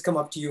doesn't just come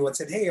up to you and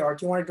said, hey, Art,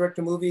 do you want to direct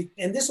a movie?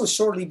 And this was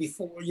shortly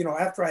before,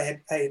 after I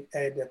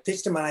had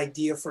pitched him an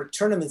idea for a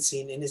tournament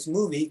scene in his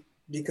movie,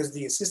 because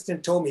the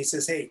assistant told me, he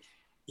says, hey,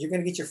 you're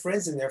going to get your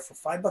friends in there for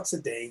 $5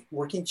 a day,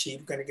 working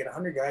cheap, going to get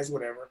 100 guys,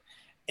 whatever.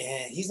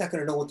 And he's not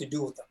going to know what to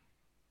do with them.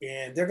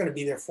 And they're going to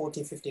be there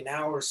 14, 15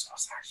 hours. I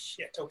was like,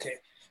 shit, okay.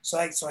 So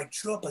I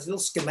drew up a little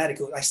schematic.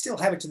 I still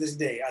have it to this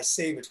day. I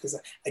save it because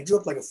I drew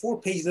up like a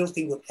 4-page little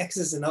thing with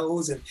X's and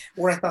O's and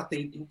where I thought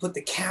they put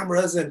the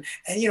cameras and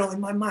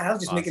in my mind, I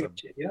was just making up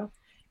shit,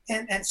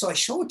 And so I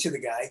show it to the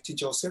guy, to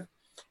Joseph,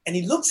 and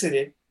he looks at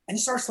it and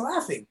he starts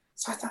laughing.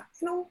 So I thought,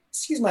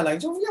 excuse my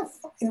language. Oh, yeah,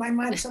 in my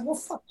mind, I said, well,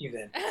 fuck you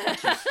then.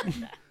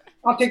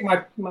 I'll take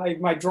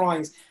my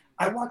drawings.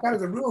 I walk out of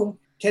the room.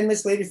 10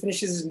 minutes later,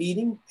 finishes his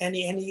meeting, and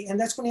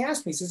that's when he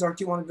asked me, he says, Art,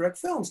 do you want to direct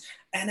films?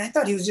 And I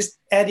thought he was just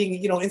adding,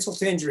 insult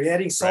to injury,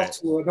 adding salt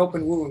to an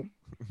open wound.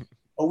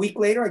 A week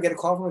later, I get a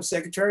call from his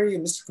secretary,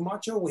 Mr.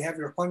 Camacho, we have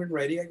your appointment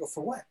ready. I go,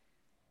 for what?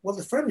 Well,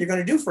 the film you're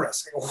going to do for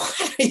us. I go,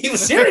 what? He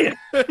was serious.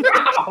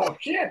 Oh,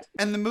 shit.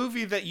 And the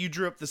movie that you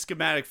drew up the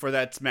schematic for,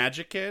 that's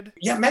Magic Kid?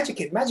 Yeah, Magic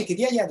Kid.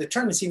 Yeah, the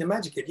tournament scene of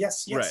Magic Kid.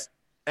 Yes. Right.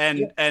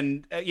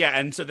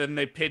 And so then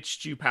they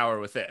pitched you Power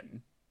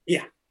Within.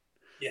 Yeah.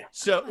 Yeah.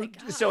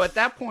 So at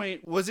that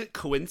point, was it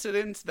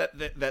coincidence that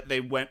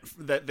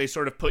they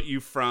sort of put you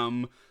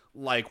from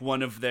like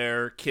one of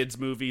their kids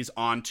movies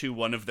onto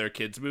one of their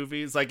kids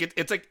movies? Like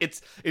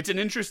it's an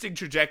interesting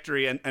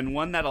trajectory and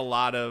one that a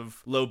lot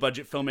of low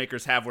budget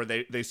filmmakers have, where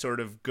they sort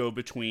of go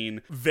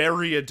between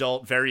very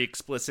adult, very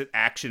explicit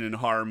action and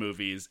horror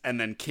movies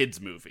and then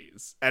kids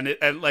movies. And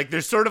like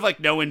there's sort of like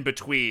no in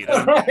between.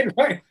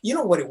 Right. You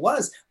know what it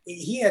was?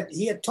 He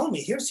had told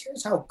me,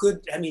 here's how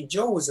good. I mean,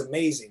 Joe was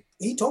amazing.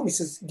 He told me,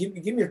 says,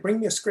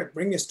 bring me a script,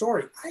 bring me a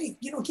story.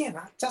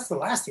 That's the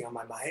last thing on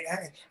my mind.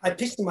 I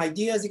pitched him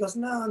ideas. He goes,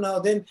 no.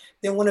 Then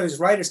one of his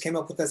writers came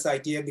up with this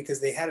idea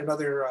because they had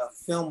another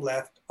film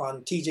left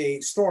on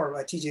T.J.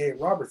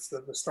 Roberts,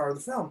 the star of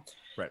the film.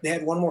 Right. They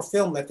had one more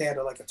film left. They had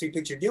like a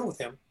 3-picture deal with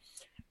him.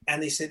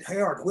 And they said, hey,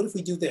 Art, what if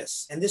we do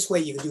this? And this way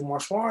you can do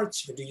martial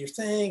arts, you can do your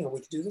thing, and we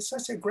can do this. So I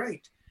said,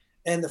 great.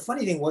 And the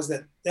funny thing was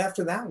that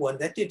after that one,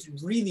 that did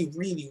really,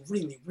 really,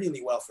 really,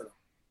 really well for them.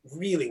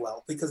 Really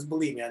well, because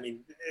believe me, I mean,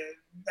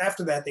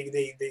 after that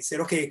they said,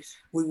 okay,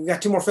 we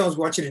got 2 more films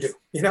we want you to do,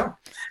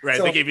 Right,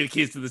 so, they gave you the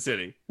keys to the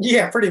city.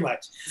 Yeah, pretty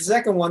much. The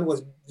second one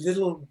was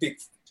Little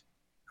Bigfoot.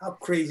 How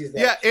crazy is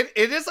that? Yeah,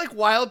 it is like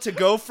wild to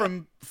go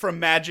from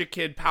Magic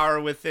Kid, Power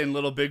Within,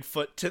 Little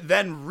Bigfoot to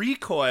then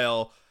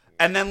Recoil,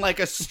 and then like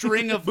a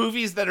string of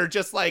movies that are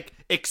just like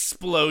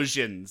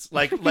explosions,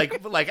 like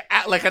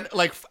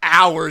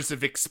hours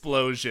of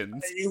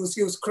explosions. It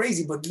was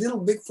crazy, but Little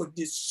Bigfoot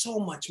did so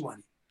much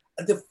money.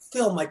 The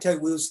film, I tell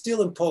you, we were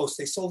still in post.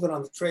 They sold it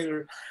on the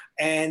trailer,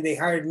 and they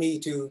hired me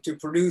to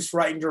produce,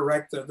 write, and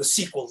direct the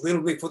sequel,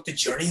 Little Bigfoot: The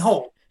Journey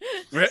Home.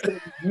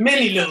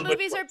 Many little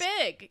movies Bigfoots. are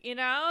big,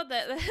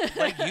 that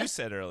Like you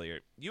said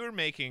earlier,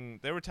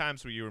 there were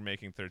times where you were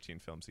making 13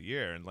 films a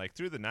year, and like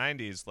through the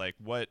 90s, like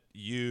what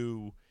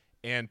you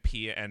and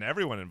PM and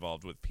everyone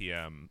involved with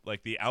PM,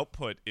 like the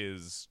output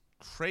is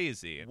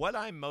crazy. What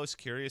I'm most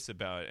curious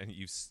about, and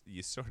you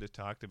sort of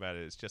talked about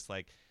it, is just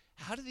like,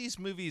 how do these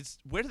movies,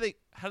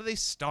 how do they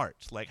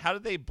start? Like, how do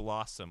they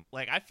blossom?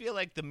 Like, I feel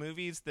like the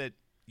movies that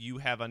you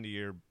have under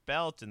your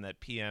belt and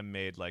that PM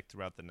made like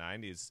throughout the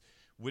 90s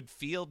would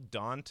feel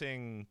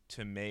daunting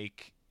to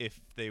make if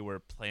they were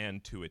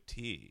planned to a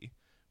T.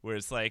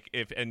 Whereas like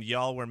and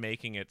y'all were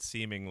making it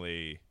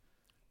seemingly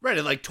right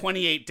in like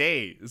 28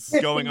 days.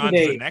 Going on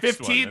to the next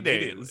 15 one.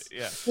 days.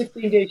 Yeah.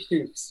 15-day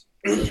shoots.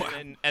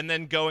 and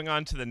then going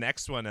on to the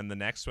next one and the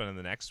next one and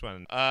the next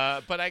one.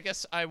 But I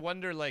guess I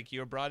wonder, like,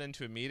 you were brought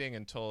into a meeting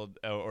and told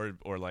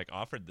or like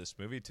offered this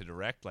movie to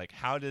direct. Like,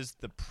 how does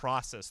the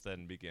process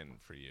then begin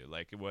for you?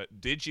 Like, what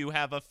did you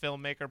have a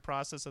filmmaker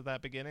process at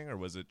that beginning, or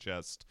was it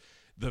just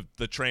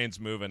the train's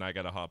moving, I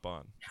gotta hop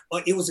on?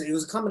 Well, it was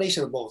a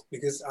combination of both,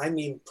 because I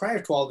mean, prior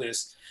to all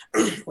this,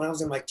 when I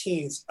was in my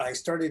teens, I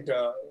started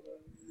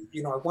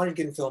I wanted to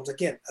get in films.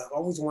 Again, I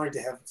always wanted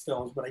to have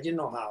films, but I didn't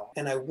know how.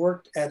 And I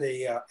worked at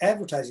a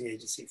advertising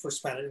agency for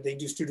Spanish. They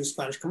used to do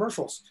Spanish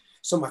commercials.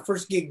 So my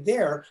first gig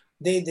there,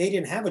 they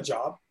didn't have a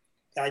job.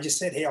 I just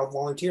said, hey, I'll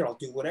volunteer. I'll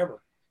do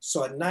whatever.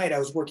 So at night I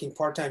was working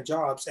part-time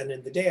jobs. And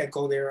in the day I'd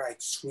go there,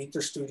 I'd sweep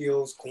their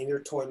studios, clean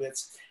their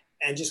toilets,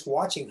 and just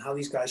watching how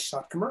these guys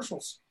shot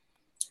commercials.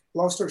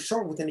 Long story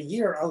short, within a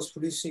year, I was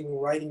producing,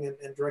 writing,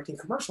 and directing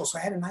commercials. So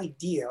I had an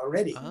idea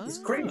already. It's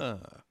crazy.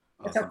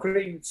 That's how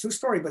crazy, true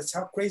story, but it's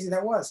how crazy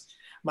that was.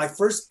 My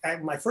first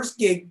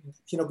gig,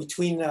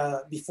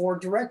 before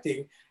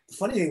directing, the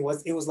funny thing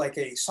was, it was like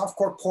a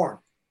softcore porn.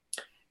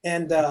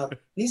 And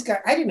these guys,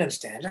 I didn't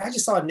understand. I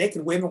just saw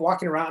naked women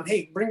walking around.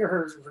 Hey, bring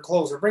her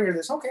clothes or bring her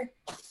this. Okay,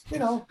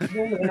 and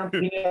I'm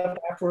cleaning up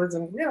afterwards.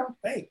 And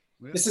hey,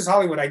 this is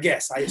Hollywood, I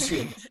guess. I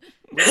assume.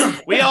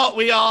 We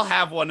all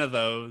have one of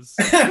those.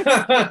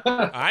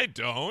 I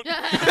don't.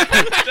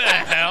 What the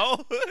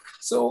hell?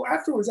 So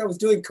afterwards, I was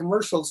doing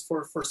commercials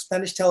for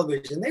Spanish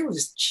television. They were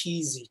just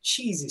cheesy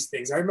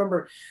things. I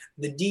remember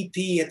the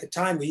DP at the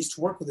time. We used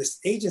to work with this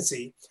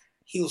agency.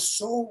 He was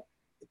so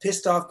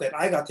pissed off that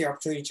I got the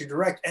opportunity to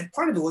direct, and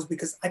part of it was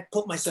because I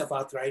put myself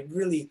out there. I give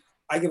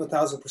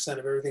 1,000%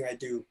 of everything I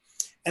do,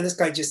 and this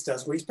guy just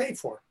does what he's paid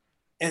for.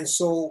 And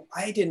so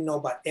I didn't know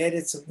about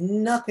edits,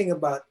 nothing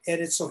about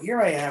edits. So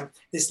here I am,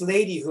 this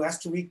lady who has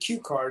to read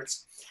cue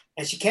cards,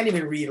 and she can't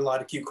even read a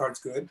lot of cue cards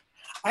good.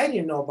 I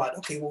didn't know about,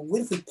 okay, well,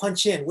 what if we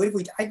punch in? What if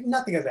we, I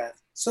nothing of that.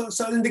 So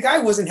and the guy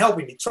wasn't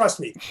helping me, trust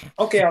me.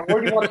 Okay, where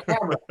do you want the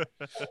camera?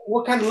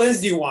 What kind of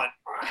lens do you want?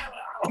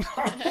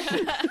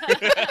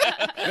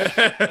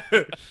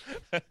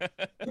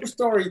 True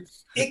story,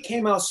 it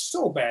came out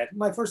so bad.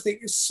 My first thing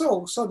is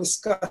so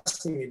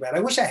disgustingly bad. I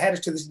wish I had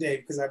it to this day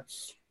because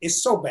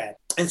it's so bad.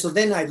 And so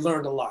then I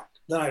learned a lot.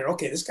 Then I,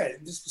 okay,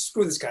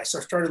 screw this guy. So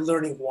I started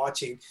learning,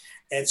 watching.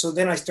 And so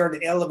then I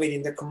started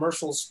elevating the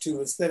commercials to,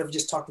 instead of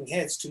just talking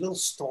heads, to little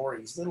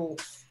stories, little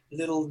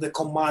the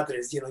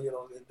comadres,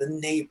 the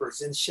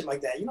neighbors and shit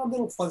like that,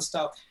 little fun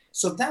stuff.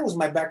 So that was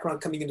my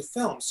background coming into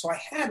film. So I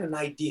had an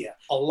idea.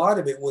 A lot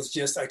of it was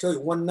just, I tell you,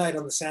 one night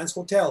on the Sands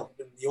Hotel,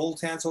 the old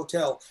Sands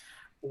Hotel,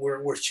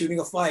 we're shooting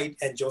a fight,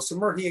 and Joseph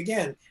Murphy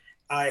again,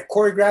 I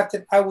choreographed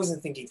it. I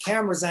wasn't thinking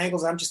cameras,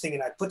 angles. I'm just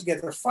thinking I put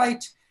together a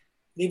fight,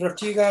 leave it up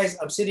to you guys.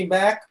 I'm sitting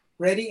back,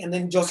 ready. And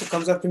then Joseph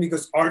comes up to me and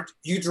goes, Art,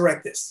 you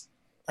direct this.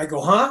 I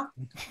go, huh?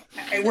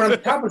 And we're on the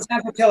top of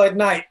Sands Hotel at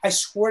night. I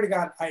swear to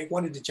God, I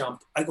wanted to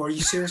jump. I go, are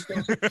you serious?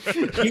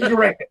 You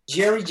direct it.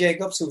 Jerry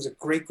Jacobs, who was a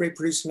great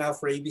producer now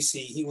for ABC,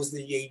 he was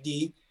the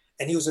AD,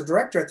 and he was a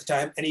director at the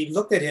time. And he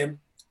looked at him,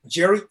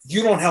 Jerry,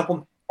 you don't help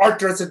him. Art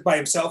does it by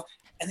himself.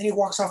 And then he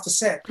walks off the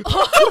set.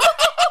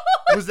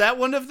 Was that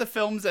one of the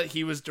films that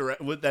he was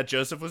that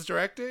Joseph was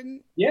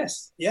directing?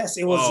 Yes.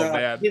 It was. Oh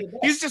man,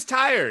 he's just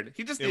tired.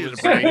 He just needed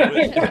a break.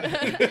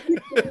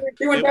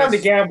 He went down to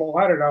gamble.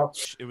 I don't know.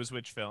 It was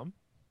which film?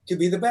 To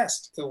Be the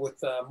Best. So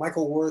with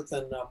Michael Worth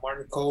and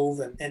Martin Cove,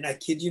 and I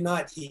kid you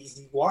not,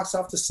 he walks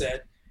off the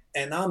set,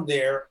 and I'm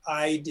there.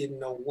 I didn't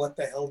know what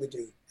the hell to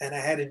do, and I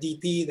had a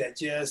DP that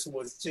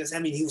was just. I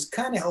mean, he was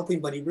kind of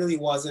helping, but he really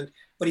wasn't.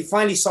 But he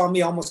finally saw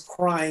me almost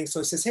crying, so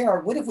he says, "Hey,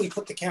 Art, what if we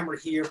put the camera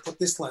here, put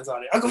this lens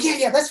on it?" I go,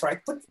 "Yeah, that's right.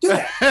 Do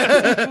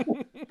that."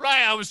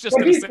 Right, I was just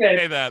going to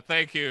say that.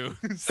 Thank you.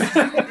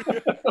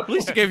 At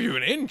least he gave you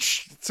an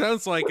inch. It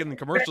sounds like in the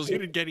commercials you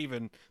didn't get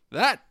even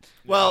that.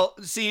 Well,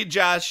 see,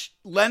 Josh,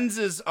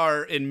 lenses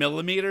are in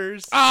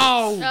millimeters.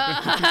 Oh!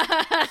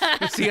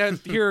 See, I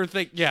here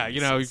think, yeah,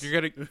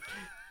 you're going to...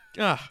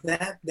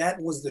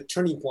 That was the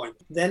turning point.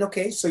 Then,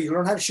 okay, so you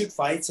learn how to shoot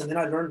fights, and then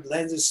I learned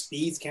lenses,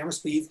 speeds, camera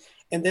speeds.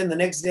 And then the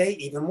next day,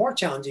 even more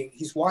challenging.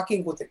 He's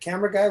walking with the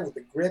camera guy with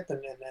the grip,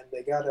 and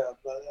they got a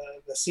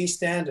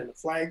C-stand and a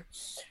flag.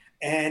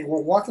 And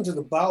we're walking to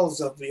the bowels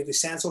of the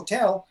Sands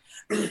Hotel.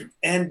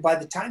 And by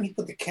the time he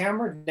put the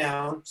camera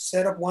down,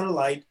 set up one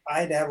light,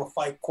 I had to have a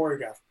fight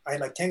choreographed. I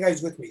had like 10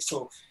 guys with me.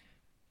 So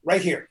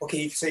right here, okay,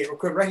 you can say,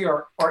 okay, right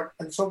here, Art.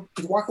 And so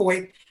he'd walk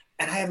away,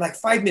 and I had like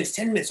 5 minutes,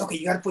 10 minutes. Okay,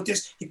 you got to put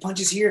this. He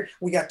punches here.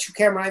 We got 2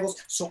 camera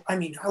angles. So, I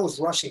mean, I was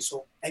rushing.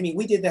 So, I mean,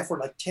 we did that for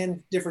like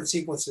 10 different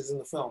sequences in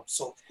the film.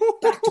 So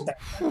back to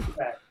back.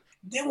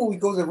 Then when we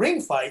go to the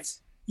ring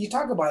fights, you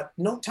talk about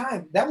no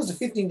time. That was a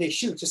 15-day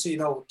shoot, just so you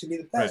know, To Be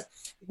the Best.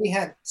 Right. We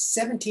had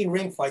 17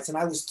 ring fights, and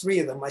I was 3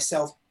 of them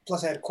myself,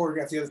 plus I had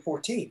choreographed the other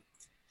 14.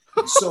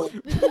 So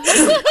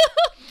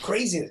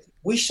craziness.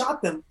 We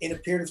shot them in a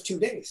period of 2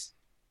 days.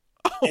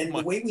 And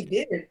the way we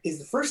did it is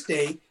the first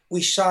day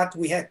we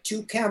had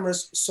 2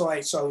 cameras. So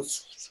I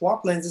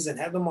swap lenses and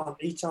have them on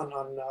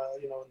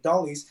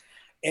dollies.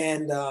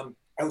 And I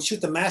would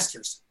shoot the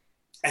masters.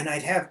 And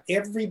I'd have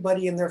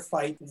everybody in their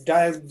fight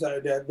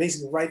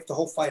basically write the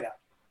whole fight out.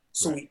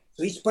 So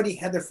each buddy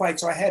had their fight.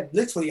 So I had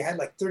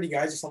like 30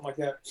 guys or something like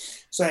that.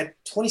 So I had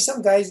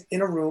 20-some guys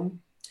in a room,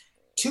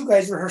 2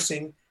 guys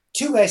rehearsing,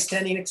 2 guys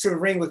standing next to the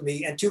ring with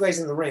me, and 2 guys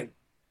in the ring.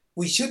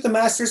 We shoot the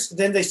masters,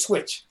 then they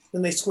switch.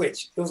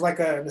 It was like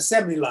an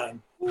assembly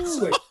line.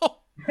 Switch.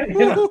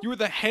 You were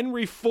the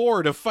Henry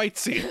Ford of fight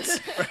scenes.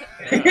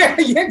 Yeah,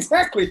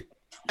 exactly.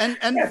 And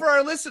for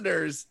our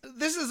listeners,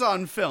 this is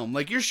on film.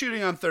 Like, you're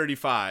shooting on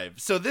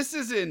 35. So this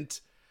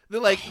isn't...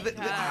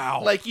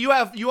 Wow. Like you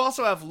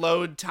also have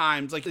load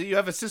times. Like you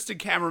have assistant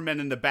cameramen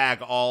in the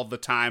bag all the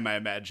time. I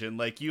imagine.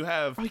 Like you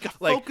have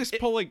focus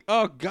pulling.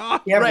 Oh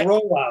God. You have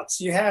rollouts.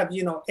 You have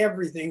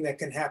everything that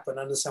can happen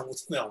under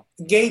someone's film.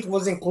 The gate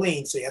wasn't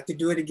clean, so you have to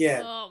do it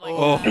again. Oh my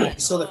God.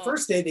 So the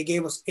first day they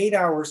gave us 8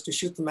 hours to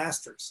shoot the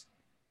masters.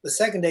 The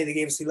second day they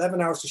gave us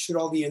 11 hours to shoot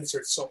all the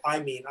inserts. So I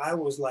mean, I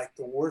was like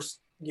the worst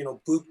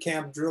boot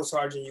camp drill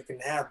sergeant you can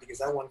have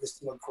because I wanted this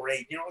to look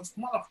great. This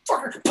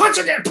motherfucker punch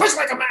again, punch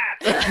like a man.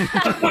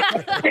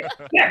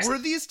 Next. Were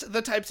these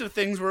the types of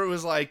things where it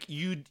was like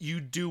you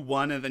do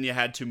one and then you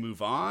had to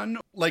move on?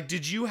 Like,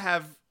 did you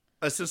have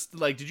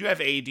did you have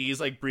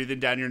ADs like breathing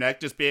down your neck,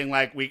 just being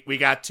like, we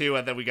got to,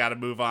 and then we got to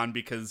move on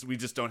because we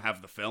just don't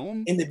have the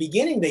film? In the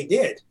beginning, they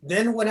did.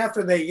 Then when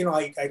after they,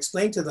 I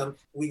explained to them,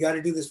 we got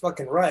to do this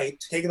fucking right,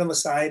 taking them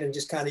aside and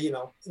just kind of,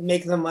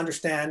 make them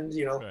understand,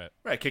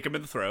 Right, kick them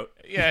in the throat.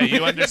 Yeah,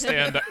 you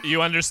understand.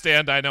 You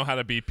understand. I know how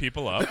to beat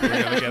people up.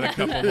 We're gonna get a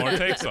couple more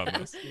takes on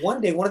this.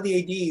 One day, one of the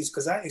ADs,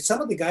 because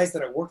some of the guys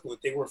that I worked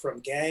with, they were from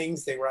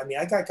gangs. I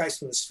got guys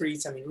from the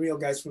streets. Real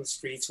guys from the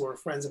streets who were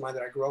friends of mine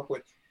that I grew up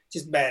with.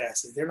 Just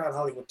badasses. They're not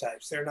Hollywood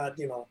types. They're not,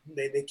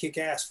 they kick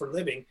ass for a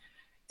living.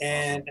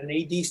 And an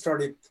AD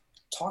started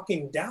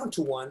talking down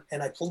to one,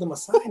 and I pulled him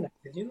aside. And I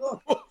said,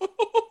 look,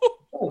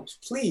 don't,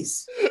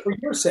 please, for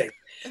your sake.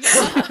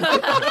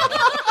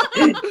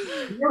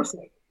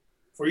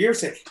 For your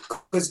sake.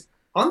 Because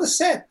on the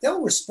set,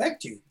 they'll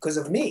respect you because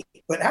of me.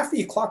 But after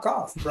you clock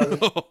off, brother,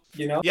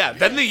 Yeah,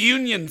 then the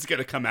union's going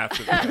to come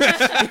after them.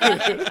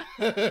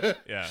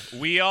 Yeah,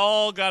 we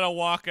all gotta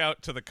walk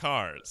out to the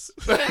cars.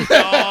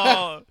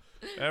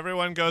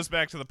 Everyone goes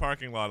back to the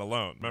parking lot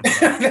alone. Remember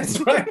that? That's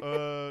right.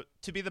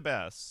 To be the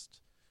best,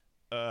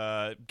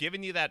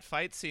 giving you that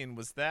fight scene,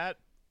 was that...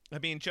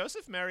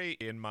 Joseph Merry,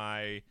 in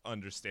my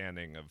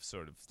understanding of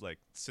sort of like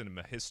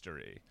cinema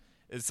history,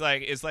 is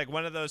like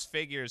one of those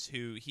figures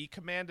who he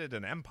commanded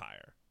an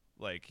empire.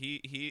 Like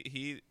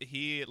he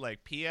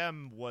like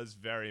PM was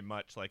very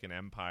much like an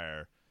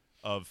empire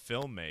of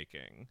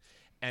filmmaking.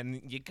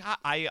 And you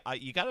got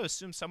to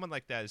assume someone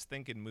like that is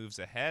thinking moves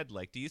ahead.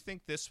 Like, do you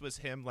think this was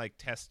him like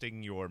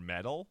testing your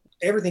mettle?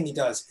 Everything he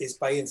does is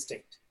by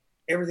instinct.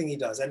 Everything he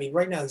does.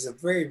 Right now he's a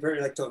very,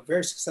 very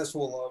very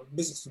successful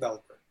business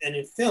developer. And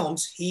in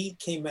films, he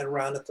came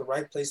around at the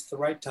right place at the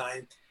right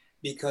time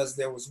because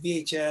there was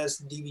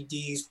VHS,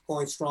 DVDs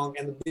going strong,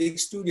 and the big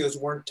studios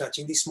weren't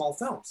touching these small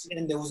films.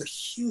 And there was a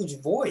huge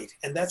void,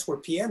 and that's where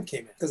PM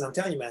came in. Because I'm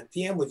telling you, man,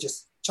 PM was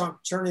just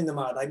churning them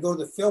out. I'd go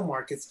to the film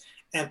markets.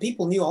 And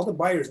people knew, all the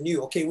buyers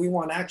knew, okay, we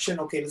want action.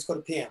 Okay, let's go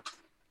to PM.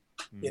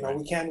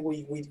 Right.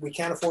 We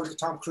can't afford the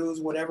Tom Cruise,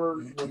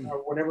 whatever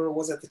it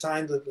was at the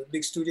time, the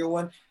big studio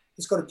one.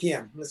 Let's go to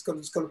PM. Let's go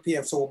to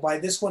PM. So we'll buy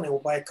this one and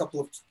we'll buy a couple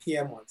of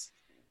PM ones.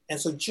 And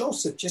so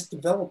Joseph just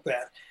developed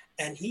that,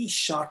 and he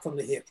shot from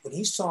the hip. When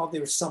he saw there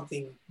was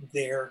something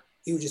there,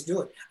 he would just do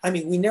it. I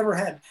never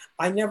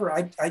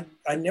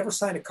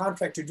signed a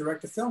contract to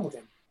direct a film with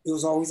him. It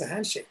was always a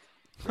handshake.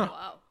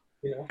 Wow.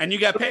 And you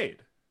got paid.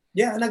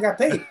 Yeah, and I got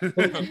paid.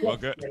 Well,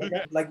 good.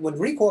 Like when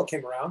Recoil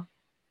came around,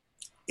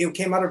 it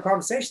came out of a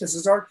conversation. It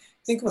says, Art,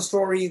 think of a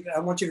story. I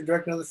want you to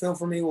direct another film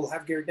for me. We'll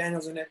have Gary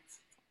Daniels in it.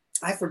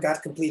 I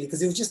forgot completely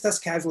because it was just us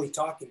casually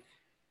talking.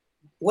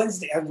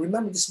 Wednesday, I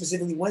remember this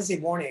specifically, Wednesday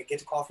morning, I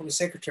get a call from the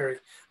secretary.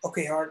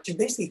 Okay, Art, she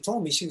basically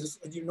told me, she was,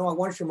 I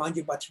wanted to remind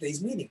you about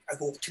today's meeting. I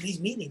go, today's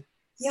meeting?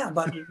 Yeah,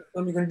 but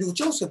what you're going to do with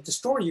Joseph, the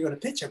story you're going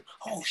to pitch him.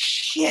 Oh,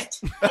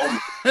 shit.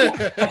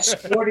 I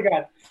swear to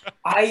God.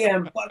 I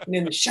am fucking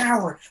in the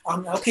shower.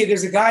 Okay,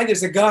 there's a guy,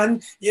 there's a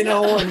gun,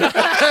 And...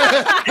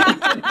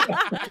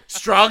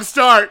 Strong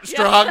start.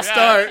 Start.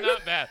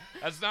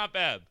 That's not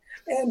bad.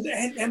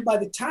 And by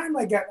the time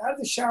I got out of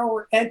the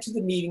shower and to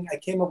the meeting, I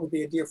came up with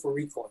the idea for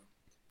Recoil.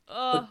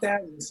 But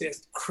that was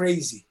just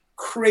crazy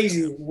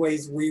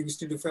ways we used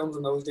to do films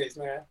in those days,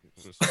 man.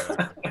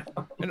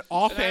 An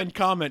offhand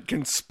comment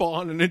can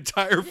spawn an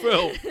entire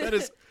film. That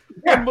is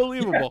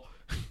unbelievable.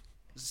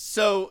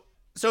 So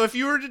if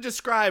you were to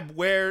describe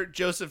where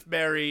Joseph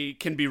Merry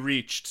can be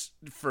reached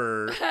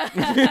for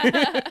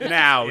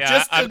now,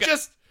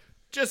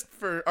 just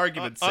for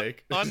argument's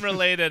sake,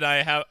 unrelated,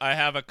 I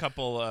have a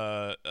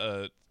couple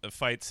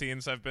fight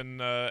scenes I've been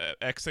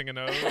Xing and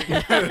O'ing.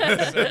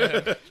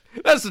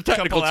 That's the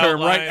technical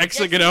term, right?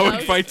 Xing and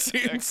O'ing fight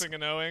scenes. Xing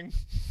and O'ing.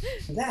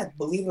 That,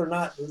 believe it or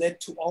not, led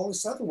to all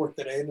this other work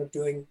that I ended up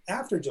doing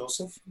after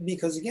Joseph,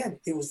 because again,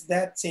 it was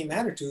that same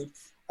attitude.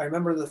 I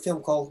remember the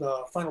film called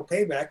Final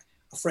Payback.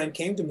 A friend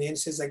came to me and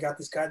says, I got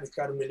this guy that's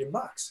got $1 million.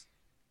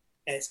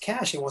 And it's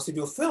cash. He wants to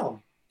do a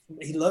film.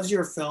 He loves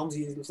your films.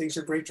 He thinks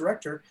you're a great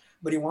director,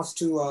 but he wants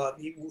to,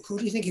 who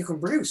do you think you can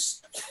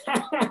produce?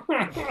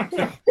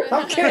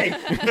 Okay.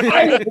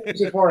 I will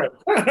produce it for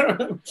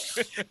him.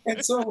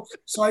 And so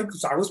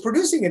I was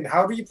producing it.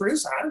 How do you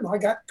produce? I don't know. I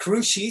got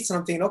crew sheets and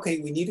I'm thinking, okay,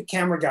 we need a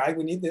camera guy.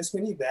 We need this,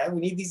 we need that.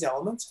 We need these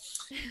elements.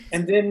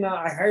 And then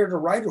I hired a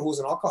writer who was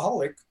an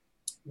alcoholic.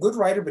 Good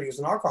writer, but he was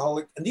an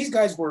alcoholic. And these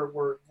guys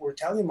were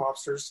Italian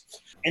mobsters,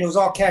 and it was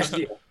all cash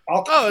deal.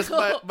 It's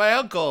my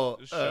uncle.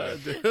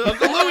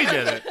 Uncle Louis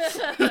did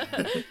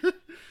it.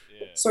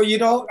 So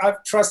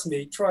trust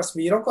me.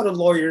 You don't go to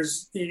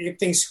lawyers if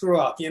things screw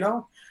up.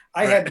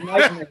 I had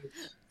nightmares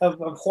of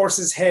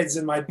horses' heads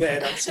in my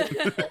bed.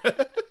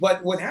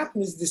 But what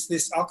happened is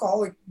this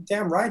alcoholic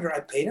damn writer.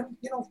 I paid him,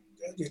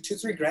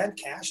 $2-3 grand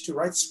cash to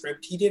write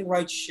script. He didn't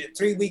write shit.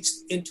 3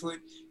 weeks into it,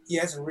 He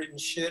hasn't written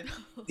shit.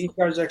 These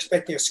guys are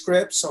expecting a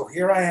script, so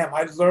here I am.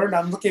 I've learned.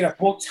 I'm looking at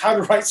books, how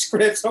to write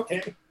scripts.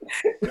 Okay,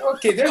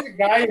 okay. There's a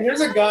guy and there's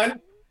a gun.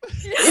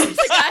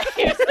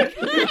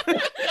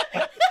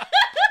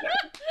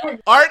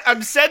 Art,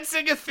 I'm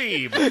sensing a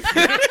theme.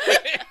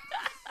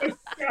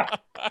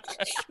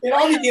 It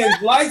all begins.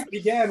 Life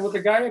began with a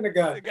guy and a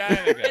gun. The guy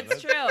in the gun.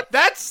 It's true.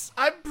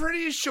 I'm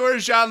pretty sure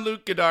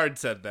Jean-Luc Godard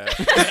said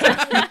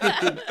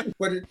that.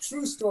 But a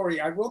true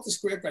story. I wrote the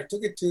script. I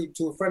took it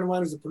to a friend of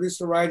mine who's a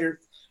producer writer.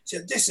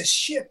 Said, "This is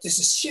shit. This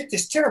is shit.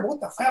 This is terrible. What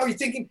the hell are you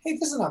thinking? Hey,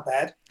 this is not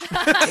bad."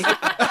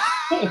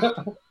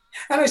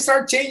 And I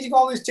started changing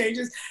all these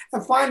changes.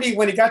 And finally,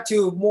 when it got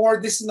to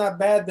more, this is not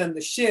bad than the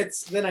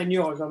shits, then I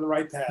knew I was on the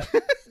right path.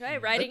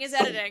 Right, writing is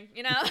editing,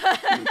 you know?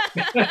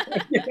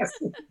 Yes.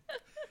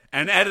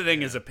 And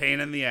editing is a pain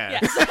in the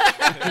ass.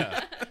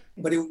 Yes.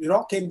 But it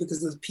all came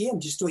because of the PM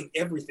just doing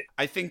everything.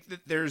 I think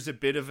that there's a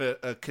bit of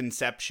a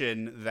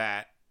conception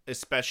that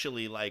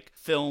especially like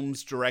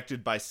films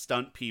directed by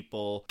stunt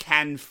people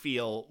can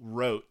feel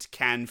rote,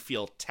 can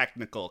feel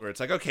technical, where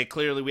it's like, okay,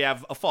 clearly we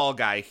have a fall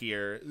guy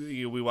here,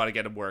 we want to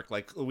get him work.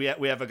 Like we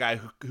have a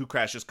guy who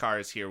crashes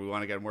cars here, we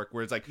want to get him work.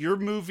 Where it's like your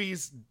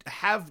movies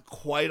have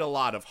quite a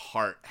lot of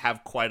heart,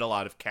 have quite a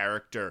lot of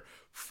character,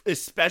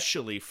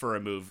 especially for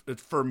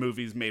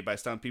movies made by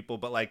stunt people,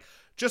 but like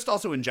just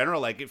also in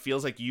general, like it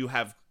feels like you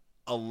have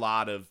a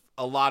lot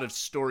of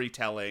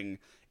storytelling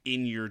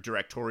in your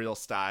directorial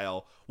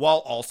style while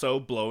also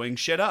blowing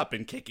shit up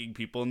and kicking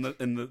people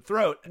in the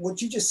throat.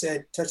 What you just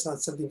said touched on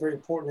something very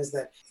important, is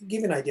that,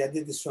 give you an idea, I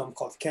did this film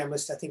called The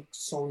Chemist. I think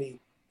Sony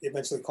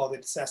eventually called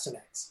it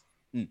Assassinax.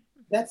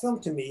 That film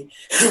to me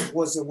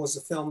was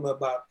a film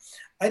about,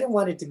 I didn't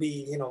want it to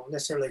be,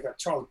 necessarily like a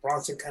Charles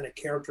Bronson kind of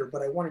character,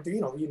 but I wanted to,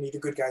 you need a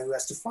good guy who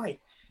has to fight.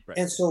 Right.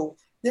 And so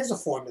there's a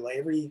formula.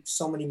 Every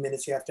so many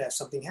minutes you have to have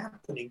something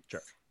happening.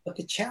 Sure. But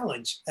the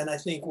challenge, and I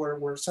think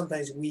where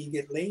sometimes we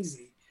get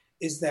lazy,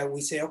 is that we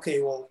say, okay,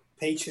 well,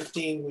 page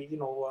 15,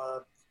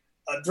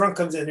 a drunk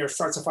comes in there,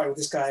 starts a fight with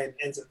this guy, and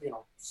ends up,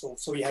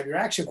 so you have your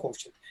action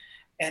quotient.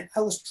 And I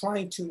was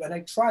trying to, and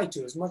I try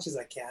to as much as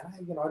I can.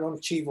 I don't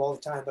achieve all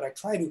the time, but I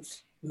try to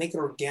make it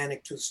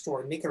organic to the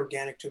story, make it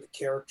organic to the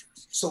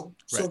characters. So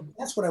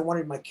that's what I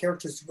wanted my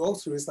characters to go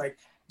through, is like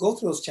go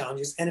through those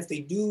challenges. And if they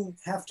do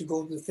have to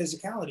go to the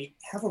physicality,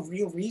 have a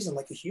real reason,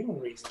 like a human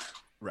reason.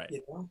 Right.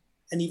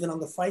 And even on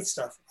the fight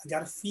stuff, I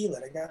gotta feel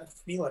it.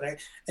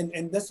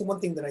 And that's the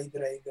one thing that I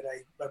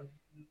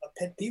a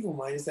pet peeve of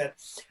mine, is that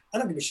I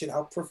don't give a shit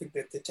how perfect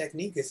the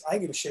technique is. I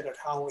give a shit at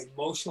how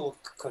emotional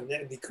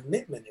the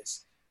commitment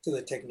is to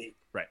the technique.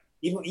 Right.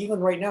 Even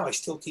right now, I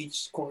still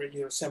teach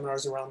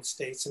seminars around the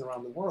States and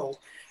around the world,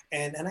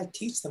 and I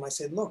teach them. I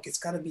said, look, it's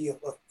got to be a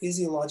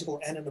physiological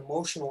and an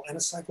emotional and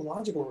a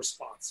psychological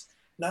response,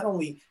 not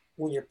only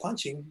when you're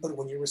punching, but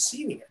when you're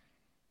receiving it.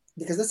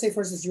 Because let's say,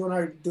 for instance, you and I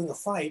are doing a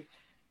fight.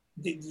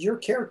 Your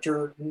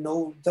character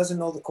doesn't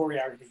know the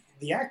choreography.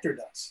 The actor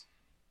does.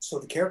 So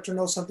the character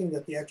knows something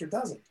that the actor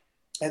doesn't,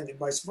 and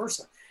vice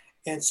versa.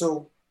 And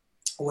so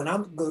when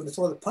I'm going to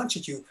throw the punch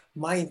at you,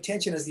 my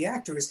intention as the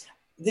actor is,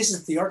 this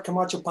is the Art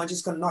Camacho punch.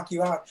 It's going to knock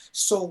you out.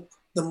 So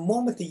the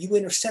moment that you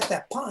intercept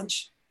that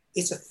punch,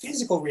 it's a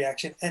physical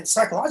reaction, and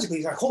psychologically,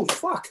 it's like, holy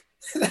fuck,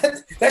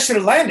 that should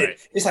have landed.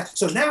 Right. It's like,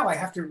 so now I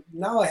have to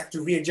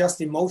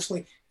readjust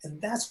emotionally,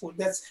 and that's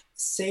the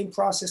same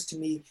process to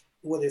me.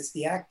 Whether it's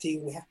the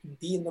acting, we have to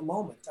be in the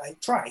moment. I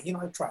try.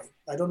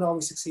 I don't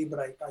always succeed, but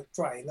I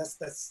try, and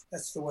that's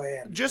the way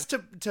I am. Just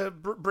to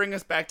bring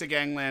us back to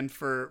Gangland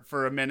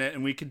for a minute,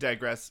 and we can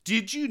digress.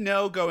 Did you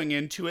know going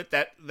into it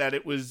that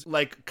it was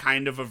like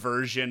kind of a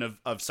version of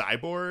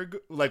Cyborg?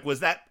 Like, was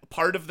that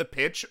part of the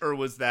pitch, or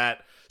was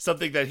that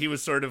something that he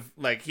was sort of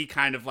like, he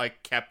kind of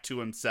like kept to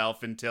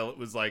himself until it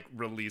was like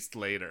released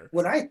later?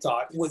 What I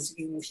thought was,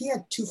 he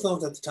had two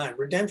films at the time,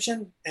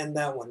 Redemption and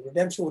that one.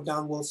 Redemption with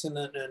Don Wilson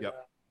and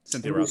yep.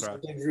 Cynthia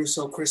Rothrock,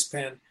 Russo, Chris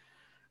Penn,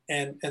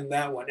 and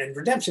that one. And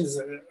Redemption is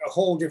a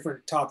whole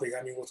different topic.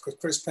 I mean, with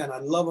Chris Penn, I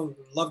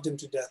loved him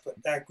to death, but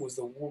that was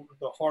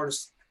the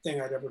hardest thing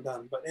I'd ever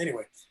done. But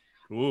anyway,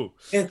 ooh.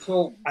 And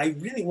so I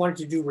really wanted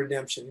to do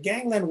Redemption.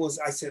 Gangland was,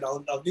 I said,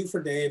 I'll do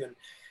for Dave, and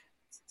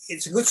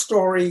it's a good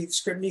story. The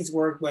script needs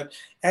work, but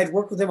I had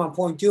worked with him on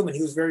Point Doom, and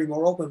he was very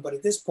more open. But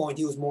at this point,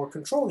 he was more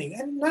controlling,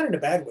 and not in a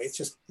bad way. It's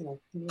just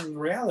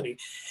reality.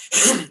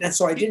 And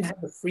so I didn't have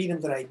the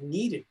freedom that I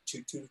needed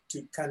to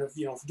kind of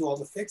do all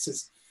the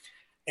fixes.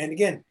 And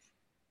again,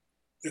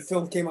 the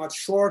film came out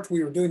short.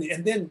 We were doing it,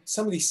 and then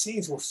some of these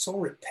scenes were so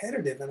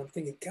repetitive, and I'm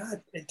thinking,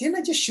 God, didn't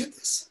I just shoot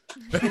this?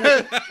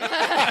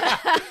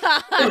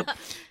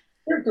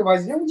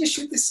 Character-wise, didn't we just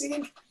shoot this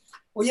scene?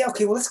 Well, yeah,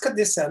 okay, well, let's cut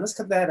this out. Let's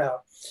cut that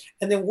out.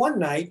 And then one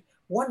night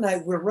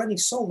we're running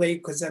so late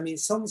because, I mean,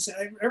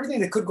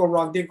 everything that could go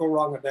wrong did go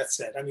wrong on that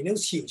set. I mean, it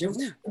was huge. It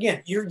was,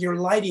 again, you're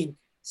lighting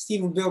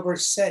Steven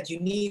Spielberg's set.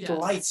 You need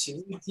lights,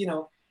 and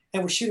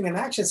we're shooting an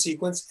action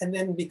sequence. And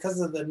then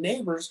because of the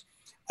neighbors,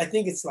 I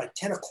think it's like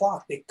 10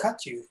 o'clock, they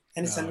cut you.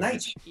 And it's a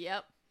night shoot.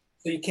 Yep.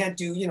 So you can't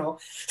do,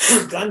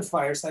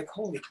 gunfire. It's like,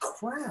 holy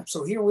crap.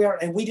 So here we are.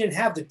 And we didn't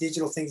have the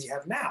digital things you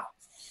have now.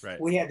 Right.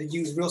 We had to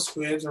use real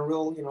squibs and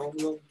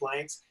real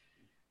blanks.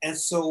 And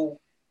so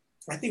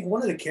I think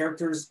one of the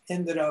characters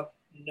ended up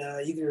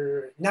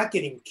either not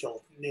getting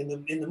killed in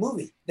the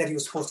movie that he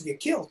was supposed to get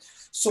killed.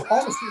 So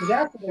all the scenes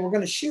after they were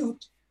going to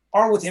shoot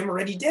are with him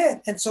already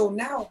dead. And so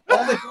now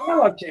all the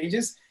dialogue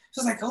changes.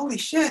 So it's like, holy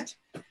shit.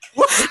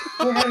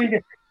 We're having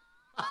to...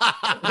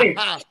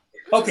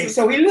 Okay,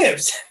 so he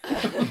lives.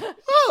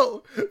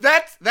 Oh,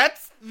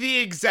 that's the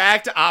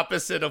exact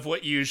opposite of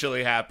what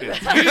usually happens.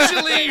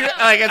 Usually,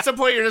 like at some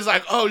point, you're just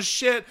like, "Oh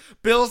shit,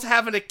 Bill's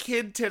having a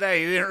kid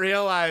today. He didn't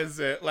realize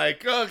it.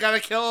 Like, oh, gotta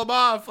kill him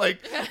off."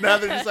 Like now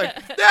they're just like,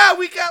 "Yeah,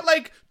 we got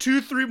like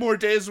 2-3 more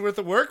days worth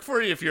of work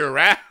for you if you're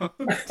around."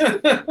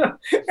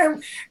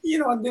 And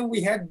and then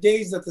we had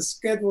days that the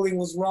scheduling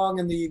was wrong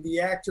and the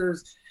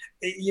actors.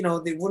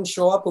 They wouldn't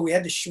show up, but we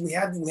had to. We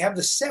have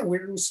the set.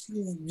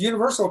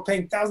 Universal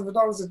paying thousands of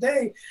dollars a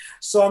day,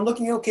 so I'm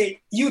looking. Okay,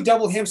 you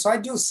double him. So I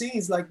do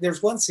scenes like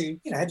there's one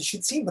scene. I had to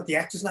shoot scene, but the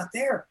actor's not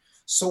there.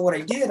 So what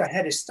I did, I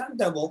had a stunt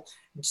double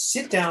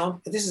sit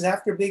down. This is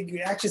after a big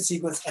action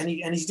sequence, and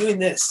he's doing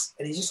this,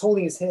 and he's just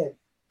holding his head.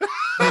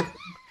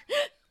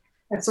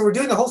 And so we're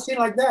doing the whole scene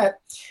like that,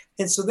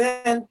 and so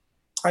then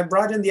I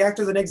brought in the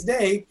actor the next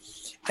day.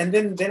 And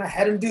then I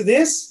had him do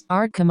this.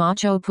 Art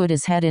Camacho put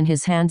his head in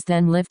his hands,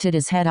 then lifted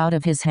his head out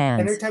of his hands.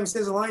 And every time he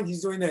says a line,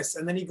 he's doing this.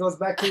 And then he goes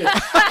back to this.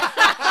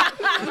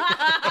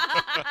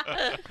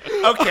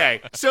 Okay,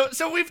 so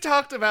we've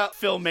talked about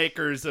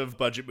filmmakers of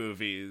budget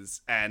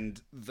movies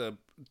and the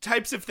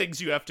types of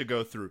things you have to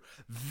go through.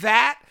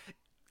 That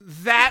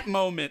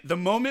moment, the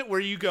moment where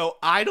you go,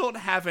 I don't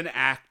have an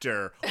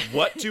actor,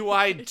 what do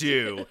I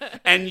do?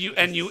 And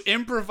you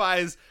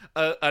improvise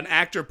an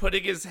actor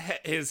putting his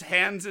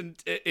hands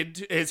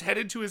his head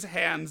into his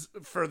hands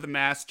for the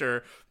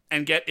master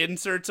and get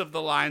inserts of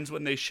the lines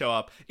when they show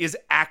up is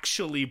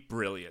actually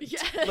brilliant.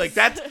 Yes. Like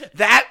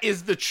that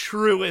is the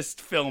truest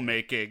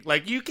filmmaking.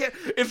 Like you can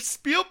if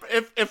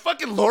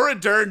fucking Laura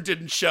Dern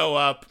didn't show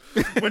up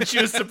when she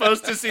was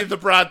supposed to see the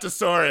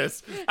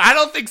Brontosaurus, I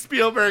don't think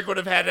Spielberg would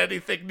have had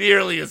anything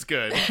nearly as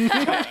good.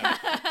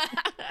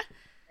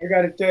 I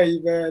got to tell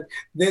you, man,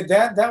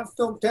 that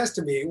film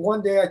tested me.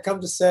 One day I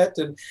come to set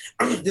and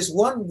this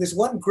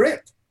one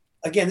grip,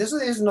 again, this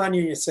is a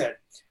non-union set.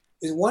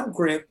 This one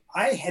grip,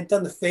 I had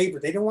done the favor.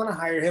 They didn't want to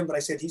hire him, but I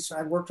said,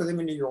 I worked with him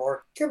in New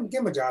York. Give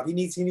him a job. He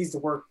needs to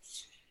work.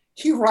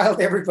 He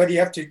riled everybody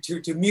up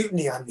to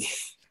mutiny on me.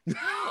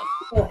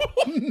 No.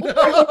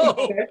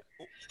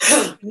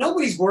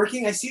 Nobody's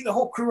working. I see the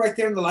whole crew right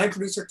there and the line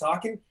producer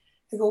talking.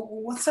 I go,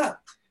 what's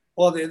up?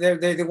 Well,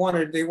 they want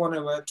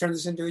to turn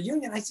this into a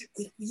union. I said,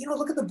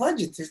 look at the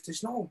budget.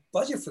 There's no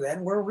budget for that,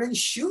 and we're already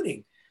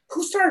shooting.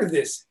 Who started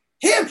this?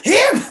 Him!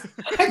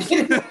 I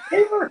get him a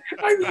favor.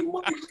 I mean,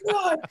 my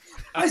God!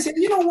 I said,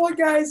 you know what,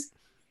 guys?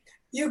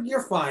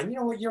 You're fine. You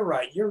know what? You're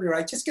right. You're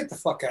right. Just get the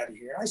fuck out of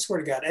here. I swear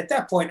to God. At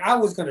that point, I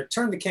was going to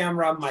turn the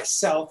camera on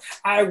myself.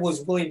 I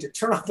was willing to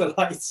turn off the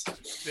lights.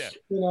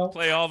 Yeah.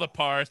 Play all the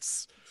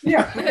parts.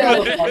 Yeah,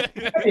 I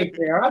didn't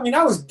care. I mean,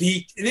 I was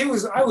beat.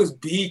 I was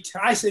beat.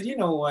 I said, you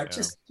know what?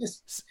 Yeah.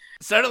 Just.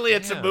 Suddenly,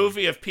 it's a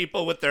movie of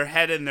people with their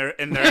head in their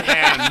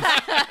hands.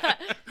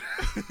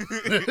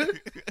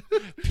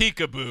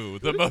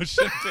 Peekaboo, the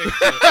motion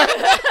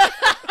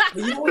picture.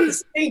 You know what?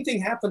 The same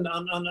thing happened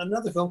on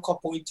another film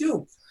called Point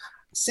Two.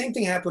 Same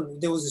thing happened.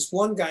 There was this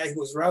one guy who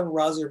was rabble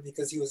rouser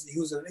because he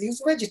was a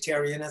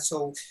vegetarian, and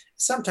so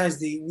sometimes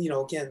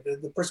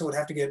the person would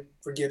have to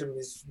forget him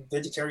his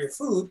vegetarian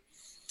food.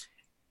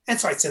 And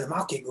so I'd send him,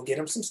 okay, go get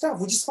him some stuff,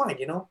 which is fine,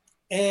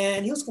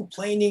 And he was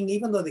complaining,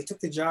 even though they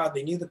took the job,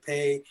 they knew the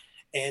pay.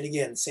 And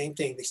again, same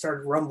thing. They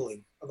started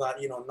rumbling about,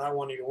 not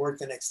wanting to work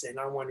the next day,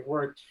 not wanting to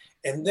work.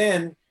 And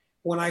then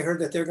when I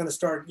heard that they're going to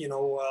start,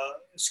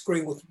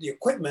 screwing with the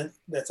equipment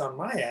that's on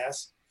my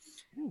ass,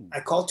 I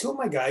called two of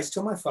my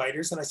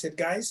fighters, and I said,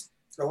 guys,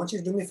 I want you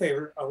to do me a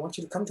favor. I want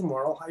you to come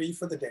tomorrow. I'll hire you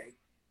for the day.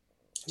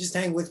 Just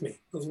hang with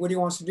me. Because what do you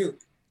want us to do?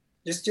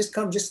 Just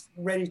come, just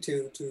ready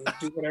to do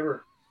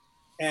whatever.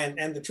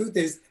 And the truth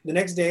is, the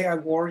next day I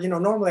wore,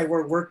 normally I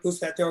wear work boots.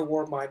 That day I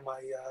wore my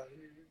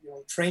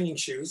training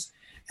shoes,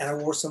 and I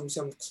wore some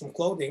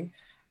clothing,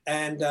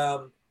 and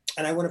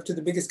I went up to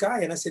the biggest guy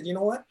and I said, you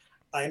know what?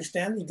 I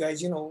understand you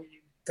guys,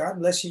 God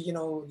bless you,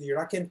 you're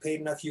not getting paid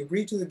enough. You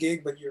agreed to the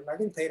gig, but you're not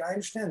getting paid. I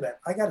understand that.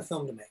 I got a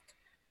film to make.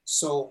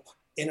 So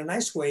in a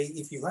nice way,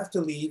 if you have to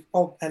leave,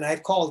 and I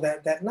called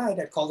that night,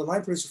 I called a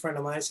line producer friend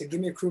of mine. I said, give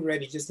me a crew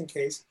ready just in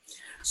case.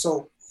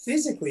 So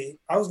physically,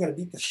 I was going to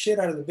beat the shit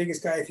out of the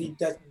biggest guy if he'd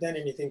done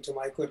anything to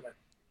my equipment.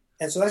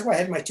 And so that's why I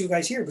had my two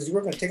guys here, because we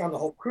were going to take on the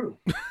whole crew.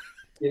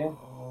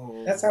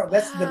 That's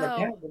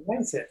the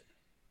mindset.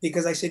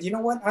 Because I said, you know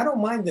what? I don't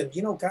mind them.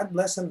 God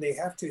bless them. They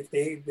have to. If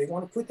they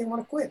want to quit, they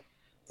want to quit.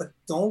 But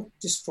don't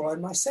destroy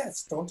my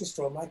sets. Don't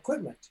destroy my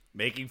equipment.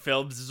 Making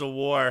films is a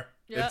war.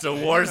 Yeah. It's a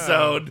war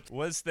zone.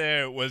 Did a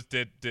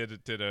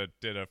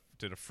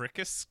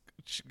fricas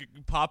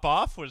pop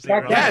off? Was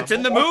it's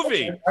in the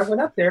movie. I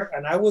went up there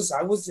and I was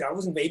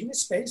invading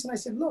his space, and I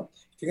said, look,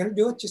 if you're gonna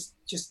do it,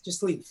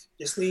 just leave.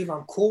 Just leave.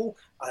 I'm cool.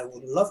 I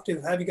would love to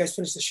have you guys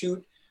finish the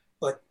shoot,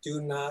 but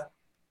do not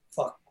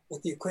fuck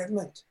with the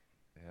equipment.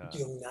 Yeah.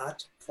 Do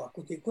not fuck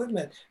with the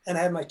equipment. And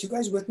I had my 2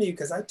 guys with me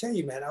because I tell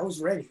you, man, I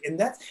was ready.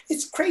 And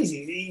it's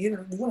crazy, you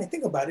know, when I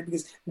think about it,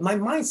 because my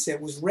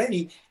mindset was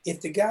ready if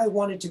the guy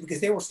wanted to,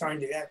 because they were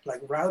starting to act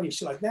like rowdy and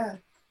shit like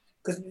that.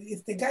 Because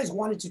if the guys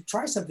wanted to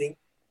try something,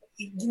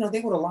 you know,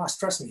 they would have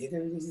lost. Trust me.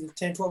 There was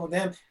 10, 12 of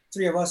them,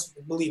 3 of us,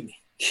 believe me,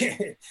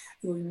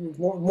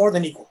 more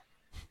than equal,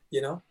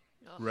 you know?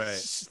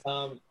 Right.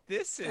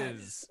 This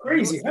is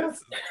Crazy, huh?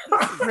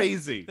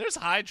 Crazy. There's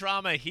high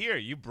drama here.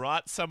 You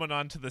brought someone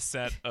onto the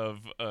set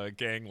of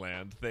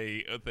Gangland.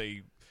 They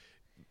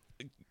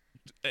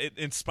it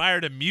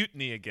inspired a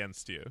mutiny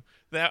against you.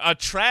 A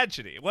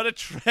tragedy. What a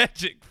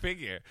tragic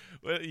figure.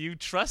 Well, you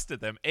trusted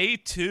them.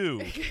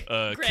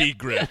 A2 key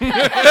grip.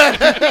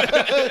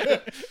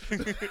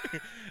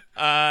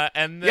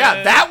 And then,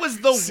 Yeah, that was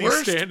the C-stand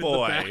worst in the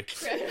boy. back.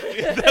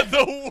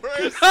 the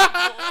worst boy.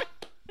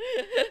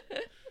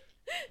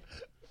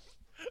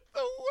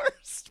 The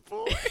worst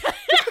boy.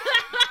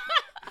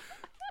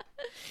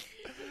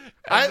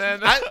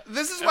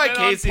 This is why and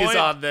then on Casey's point-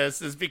 on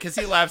this, is because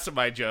he laughs at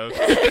my jokes.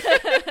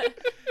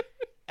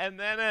 And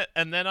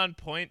then on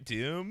Point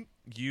Doom,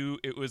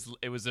 it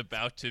was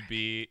about to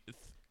be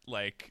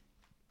like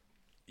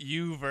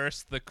you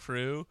versus the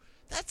crew.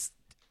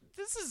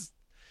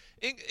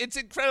 It's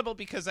incredible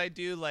because I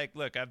do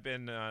look,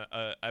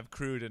 I've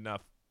crewed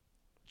enough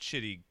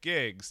shitty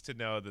gigs to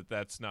know that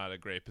that's not a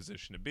great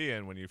position to be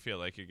in when you feel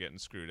like you're getting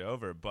screwed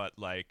over, but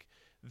like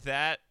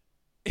that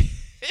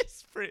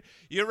it's pretty,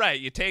 you're right,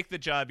 you take the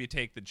job,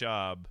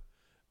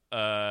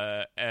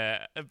 but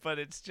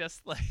it's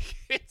just like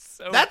it's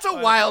so That's a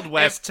fun. Wild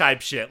West type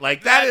shit.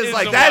 Like that is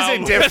a a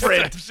Wild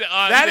different. West.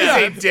 That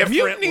is a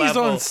different Mutinies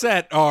level. on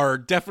set are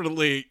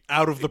definitely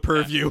out of the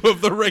purview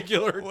of the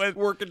regular When-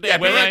 working day yeah,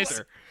 when I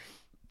director.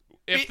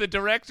 If the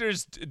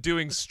director's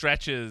doing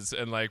stretches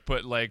and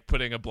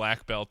putting a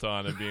black belt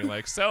on and being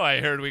like, so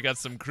I heard we got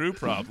some crew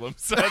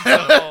problems, that's a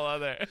whole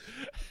other.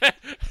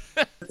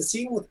 The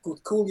scene with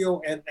Coolio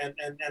and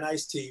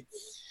Ice-T,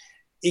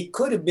 it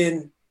could have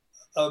been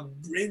a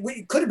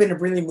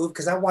brilliant move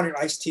because I wanted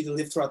Ice-T to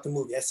live throughout the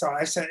movie. I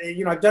said,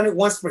 you know, I've done it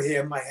once for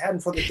him. I had him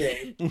for the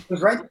day. It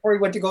was right before he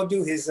went to go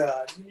do his,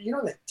 you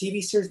know, the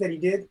TV series that he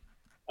did,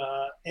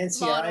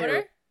 NCI. Law and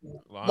Order?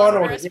 Law and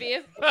Order.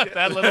 RSVU?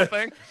 That little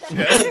thing.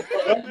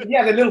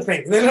 Yeah, the little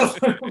thing.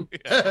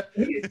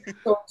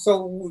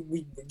 So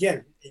we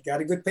again, he got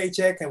a good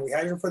paycheck, and we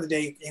hired him for the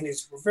day. And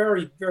he's a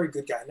very, very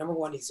good guy. Number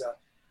one,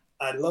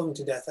 I love him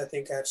to death. I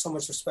think I have so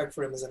much respect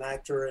for him as an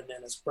actor and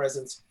his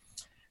presence.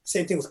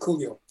 Same thing with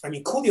Coolio. I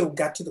mean, Coolio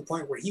got to the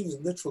point where he was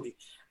literally,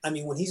 I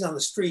mean, when he's on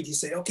the street, he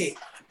said, okay,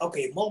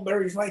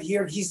 Mulberry's right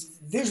here. He's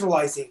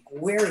visualizing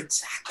where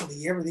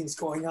exactly everything's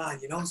going on.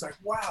 You know, it's like,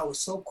 wow,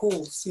 it's so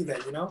cool to see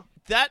that, you know?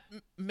 That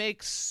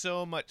makes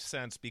so much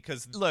sense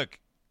because, look,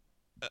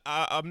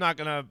 I'm not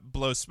going to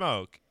blow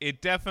smoke.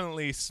 It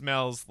definitely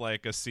smells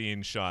like a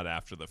scene shot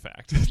after the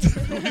fact.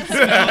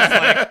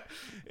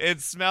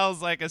 It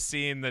smells like a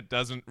scene that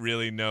doesn't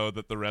really know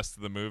that the rest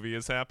of the movie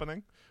is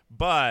happening.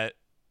 But,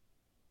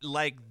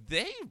 like,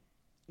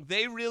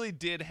 they really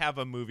did have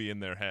a movie in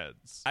their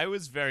heads. I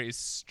was very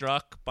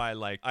struck by,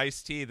 like,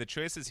 Ice-T. The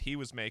choices he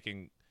was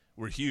making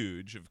were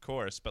huge, of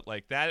course, but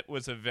like that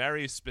was a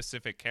very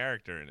specific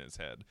character in his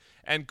head.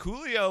 And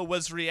Coolio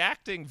was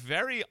reacting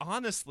very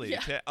honestly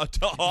to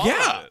all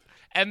of it.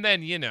 And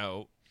then, you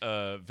know,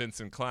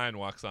 Vincent Klein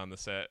walks on the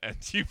set and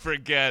you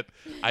forget,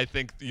 I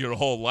think, your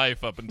whole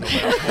life up until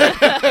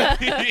that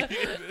point.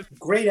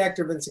 Great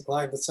actor, Vincent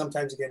Klein, but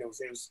sometimes, again, it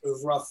was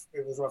rough.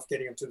 It was rough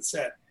getting him to the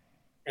set.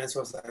 And so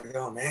I was like,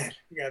 oh, man,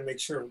 we got to make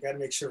sure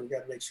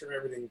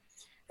everything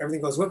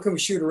goes. What can we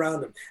shoot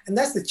around them? And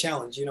that's the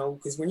challenge, you know,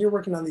 because when you're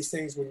working on these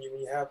things, when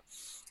you have,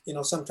 you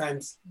know,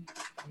 sometimes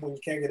when you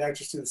can't get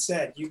actors to the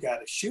set, you got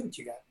to shoot.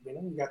 You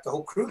got the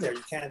whole crew there.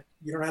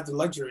 You don't have the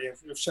luxury of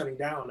shutting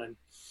down. And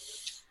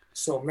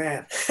so,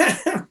 man.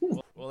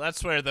 well,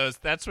 that's where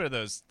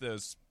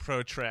those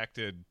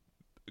protracted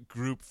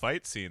group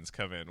fight scenes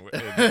come in,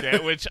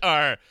 which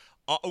are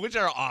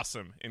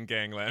awesome in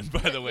Gangland,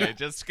 by the way,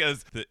 just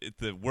because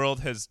the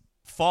world has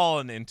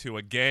fallen into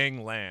a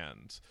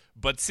gangland,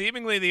 but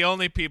seemingly the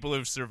only people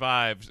who've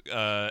survived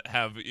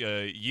have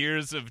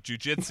years of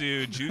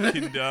jujitsu,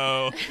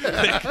 jukindo.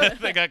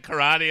 They got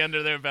karate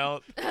under their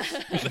belt.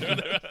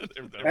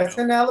 That's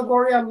an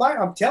allegory on life.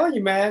 I'm telling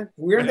you, man,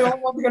 we're the only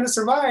ones going to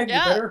survive.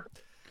 Yeah. You better.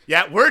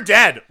 Yeah, we're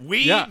dead.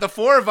 The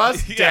 4 of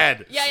us,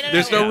 dead. Yeah,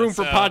 There's no room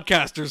for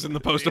podcasters in the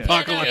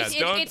post-apocalypse.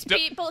 It's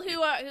people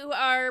who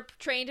are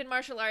trained in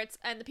martial arts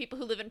and the people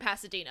who live in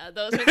Pasadena.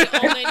 Those are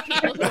the only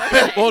people who are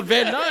safe. Well,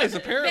 Van Nuys,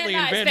 apparently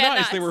in Van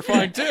Nuys, they were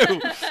fine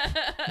too.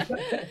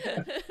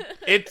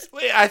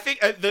 I think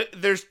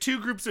there's 2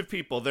 groups of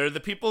people. There are the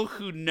people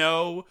who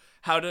know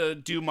how to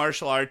do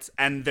martial arts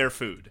and their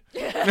food.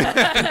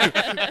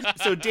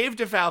 So Dave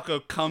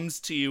DeFalco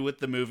comes to you with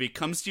the movie,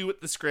 comes to you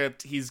with the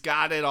script. He's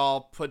got it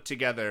all put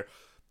together.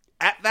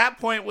 At that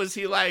point, was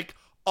he like,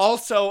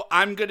 also,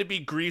 I'm going to be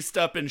greased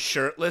up and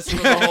shirtless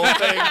for the whole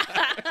thing?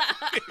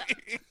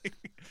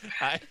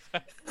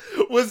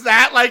 Was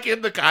that like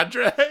in the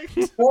contract?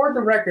 For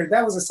the record,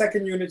 that was a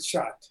second unit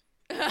shot.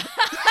 Wait,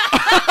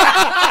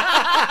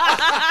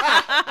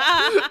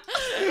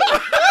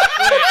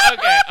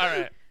 okay, all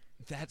right.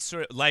 That's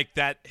sort of like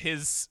that.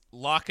 His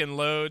lock and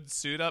load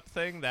suit up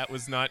thing. That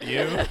was not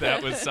you.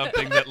 That was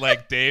something that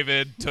like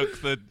David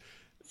took the.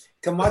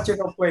 Camacho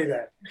don't play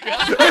that.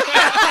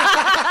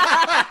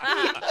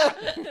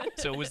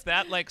 So was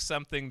that like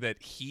something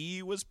that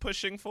he was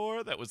pushing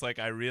for? That was like,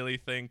 I really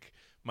think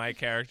my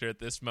character at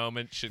this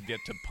moment should get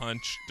to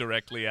punch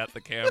directly at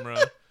the camera.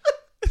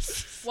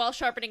 While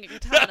sharpening a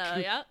katana,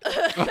 yeah?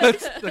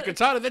 That's the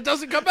katana that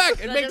doesn't come back.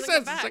 It That makes doesn't come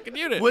sense. The back. second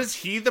unit. Was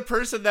he the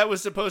person that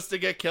was supposed to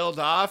get killed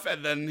off,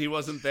 and then he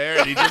wasn't there,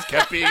 and he just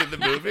kept being in the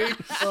movie?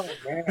 Oh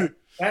man,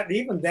 I tell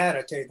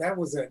you, that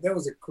was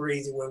a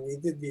crazy one. We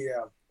did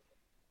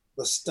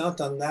the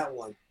stunt on that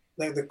one,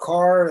 like the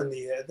car and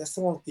the that's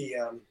the one with the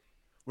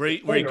Where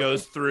he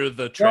goes through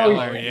the Oh,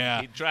 trailer.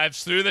 yeah. He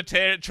drives through the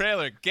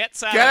trailer,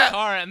 gets out Get- of the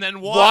car, and then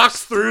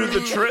walks through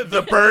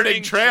the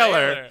burning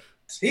trailer.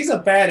 He's a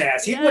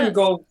badass. He Yeah. wouldn't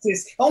go.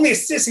 Only a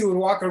sissy would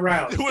walk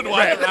around. Who would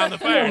walk around the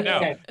fire? No.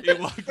 Yeah. He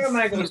walks- That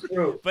man goes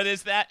through. But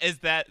is that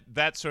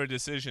sort of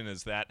decision?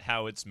 Is that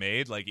how it's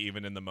made? Like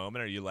even in the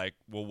moment, are you like,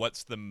 well,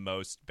 what's the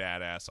most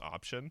badass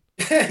option?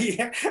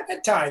 Yeah,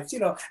 at times,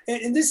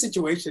 in this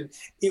situation,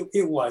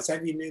 it was. I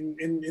mean,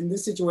 in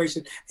this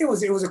situation, it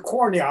was a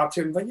corny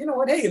option, but you know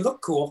what? Hey, it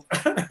looked cool.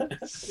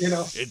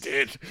 It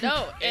did.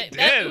 No, It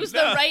that did, was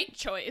no. the right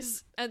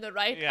choice and the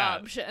right Yeah.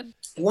 option.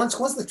 Once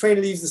the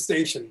train leaves the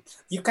station,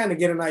 you kind of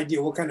get an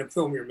idea what kind of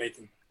film you're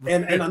making.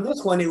 And on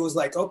this one, it was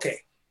like, okay,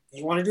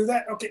 you want to do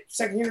that? Okay,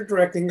 second unit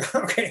directing.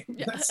 Okay,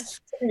 Yeah. that's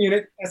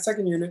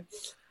second unit.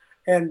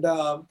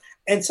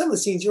 And some of the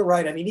scenes, you're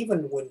right. I mean, even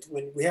when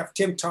we have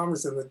Tim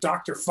Thomas and the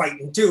doctor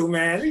fighting too,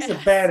 man, he's a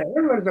badass.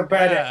 Everyone's a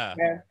badass, Yeah.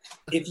 man.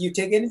 If you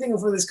take anything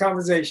from this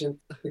conversation,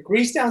 the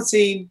grease down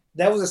scene,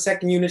 that was a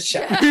second unit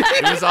shot.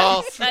 It was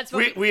all. That's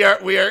what we are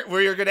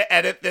going to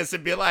edit this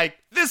and be like,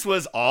 this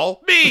was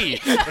all me.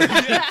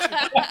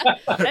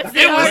 That's the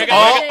It was hard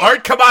all thing.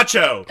 Art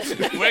Camacho.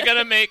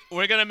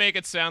 We're gonna make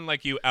it sound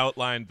like you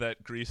outlined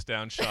that grease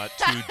down shot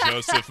to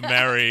Joseph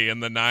Mary in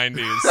the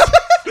 90s.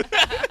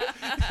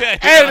 Yeah,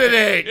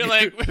 Editing.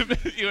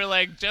 you were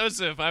like,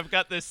 Joseph, I've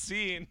got this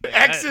scene.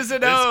 X's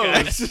and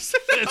This O's.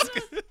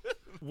 guy-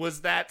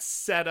 Was that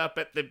set up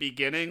at the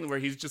beginning where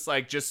he's just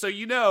like, just so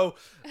you know,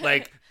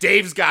 like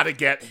Dave's got to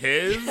get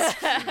his,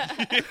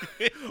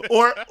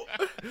 or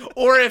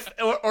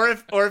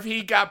if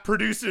he got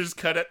producer's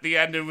cut at the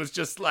end and was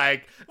just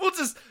like,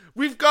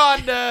 we've gone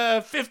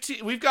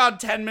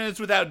 10 minutes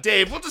without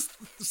Dave. We'll just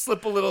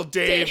slip a little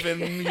Dave in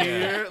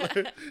here.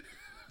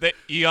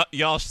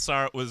 y'all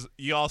saw it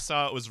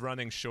was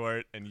running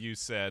short, and you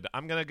said,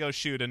 I'm gonna go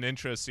shoot an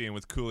intro scene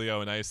with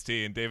Coolio and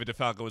Ice-T, and David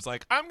DeFalco was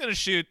like, I'm gonna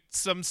shoot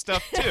some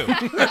stuff too.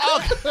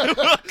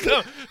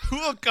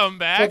 We'll come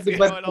back. You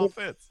know, it all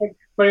fits.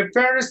 But in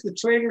fairness, the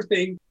trailer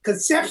thing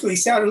conceptually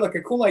sounded like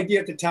a cool idea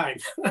at the time.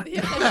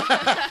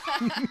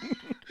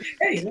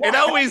 Hey, It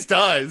always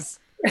does.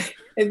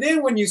 and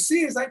then when you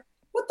see it, it's like,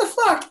 what the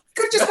fuck? You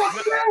could just walk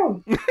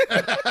around.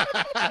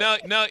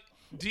 No.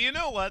 Do you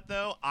know what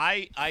though?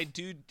 I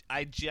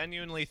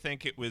genuinely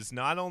think it was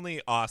not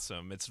only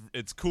awesome.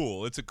 It's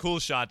cool. It's a cool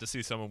shot to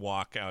see someone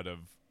walk out of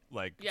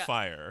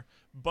fire,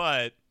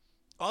 but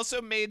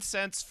also made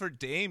sense for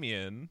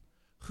Damien,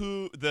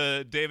 who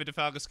the David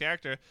DeFalco's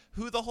character,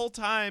 who the whole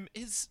time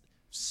is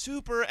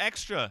super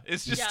extra.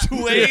 It's just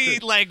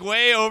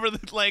way over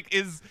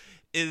the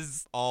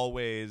is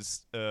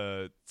always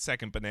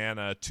second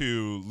banana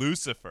to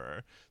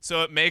Lucifer.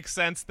 So it makes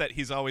sense that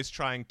he's always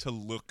trying to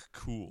look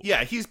cool.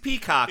 Yeah, he's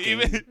peacocking.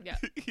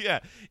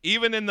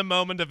 Even in the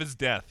moment of his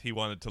death, he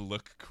wanted to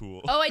look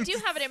cool. Oh, I do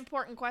have an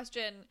important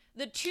question.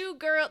 The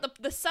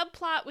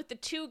subplot with the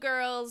two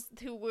girls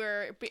who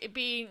were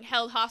being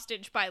held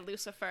hostage by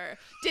Lucifer,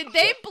 did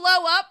they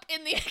blow up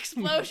in the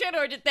explosion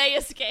or did they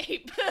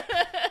escape?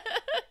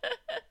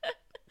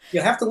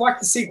 You'll have to watch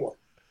the sequel.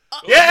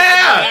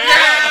 Yeah!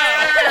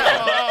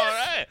 All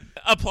right.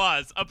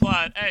 Applause.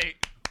 Hey,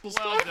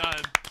 well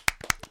done.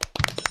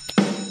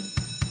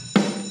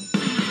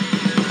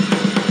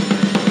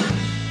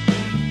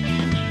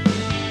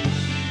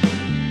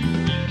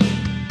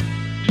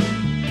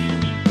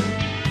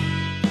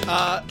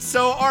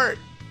 So Art,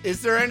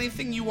 is there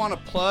anything you want to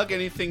plug?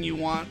 Anything you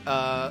want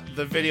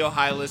the Video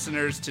High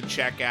listeners to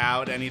check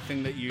out?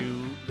 Anything that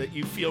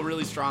you feel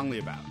really strongly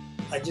about?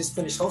 I just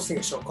finished hosting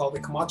a show called The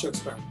Camacho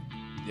Experiment.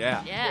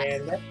 Yeah. Yeah.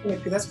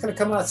 And that's gonna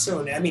come out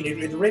soon. I mean,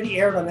 it already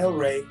aired on El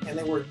Rey, and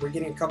then we're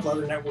getting a couple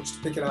other networks to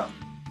pick it up.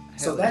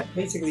 So that's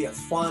basically a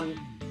fun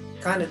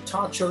kind of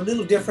talk show, a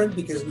little different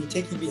because we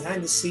take you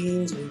behind the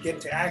scenes, we get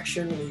into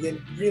action, we get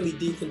really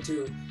deep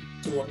into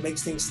what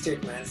makes things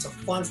stick, man. It's a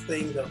fun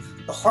thing, the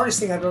hardest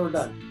thing I've ever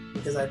done,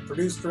 because I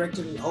produced,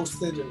 directed, and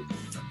hosted, and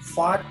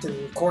fought,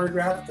 and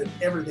choreographed, and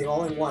everything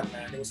all in one,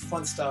 man. It was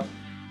fun stuff.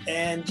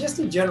 And just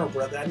in general,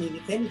 brother, I mean,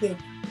 if anything,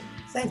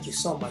 thank you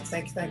so much.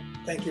 Thank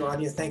you,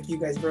 audience. Thank you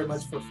guys very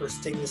much for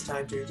taking this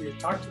time to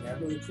talk to me. I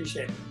really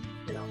appreciate it.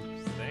 you know.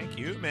 Thank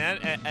you, man.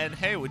 And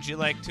hey, would you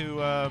like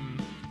to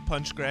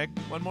punch Greg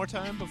one more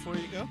time before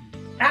you go?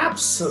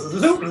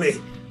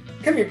 Absolutely.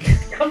 Come here.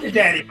 Come to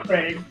Daddy,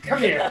 Craig. Come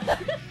here.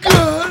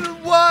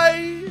 Good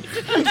wife,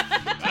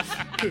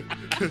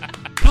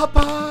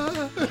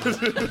 Papa.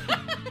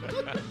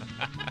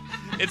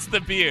 It's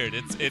the beard.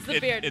 It's the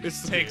beard. It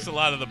takes a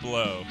lot of the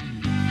blow.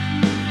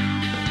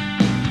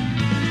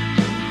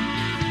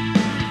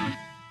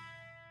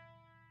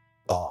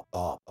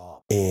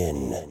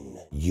 In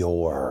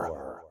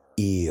your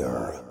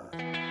ear.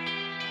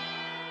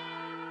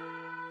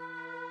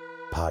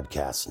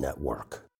 Podcast Network.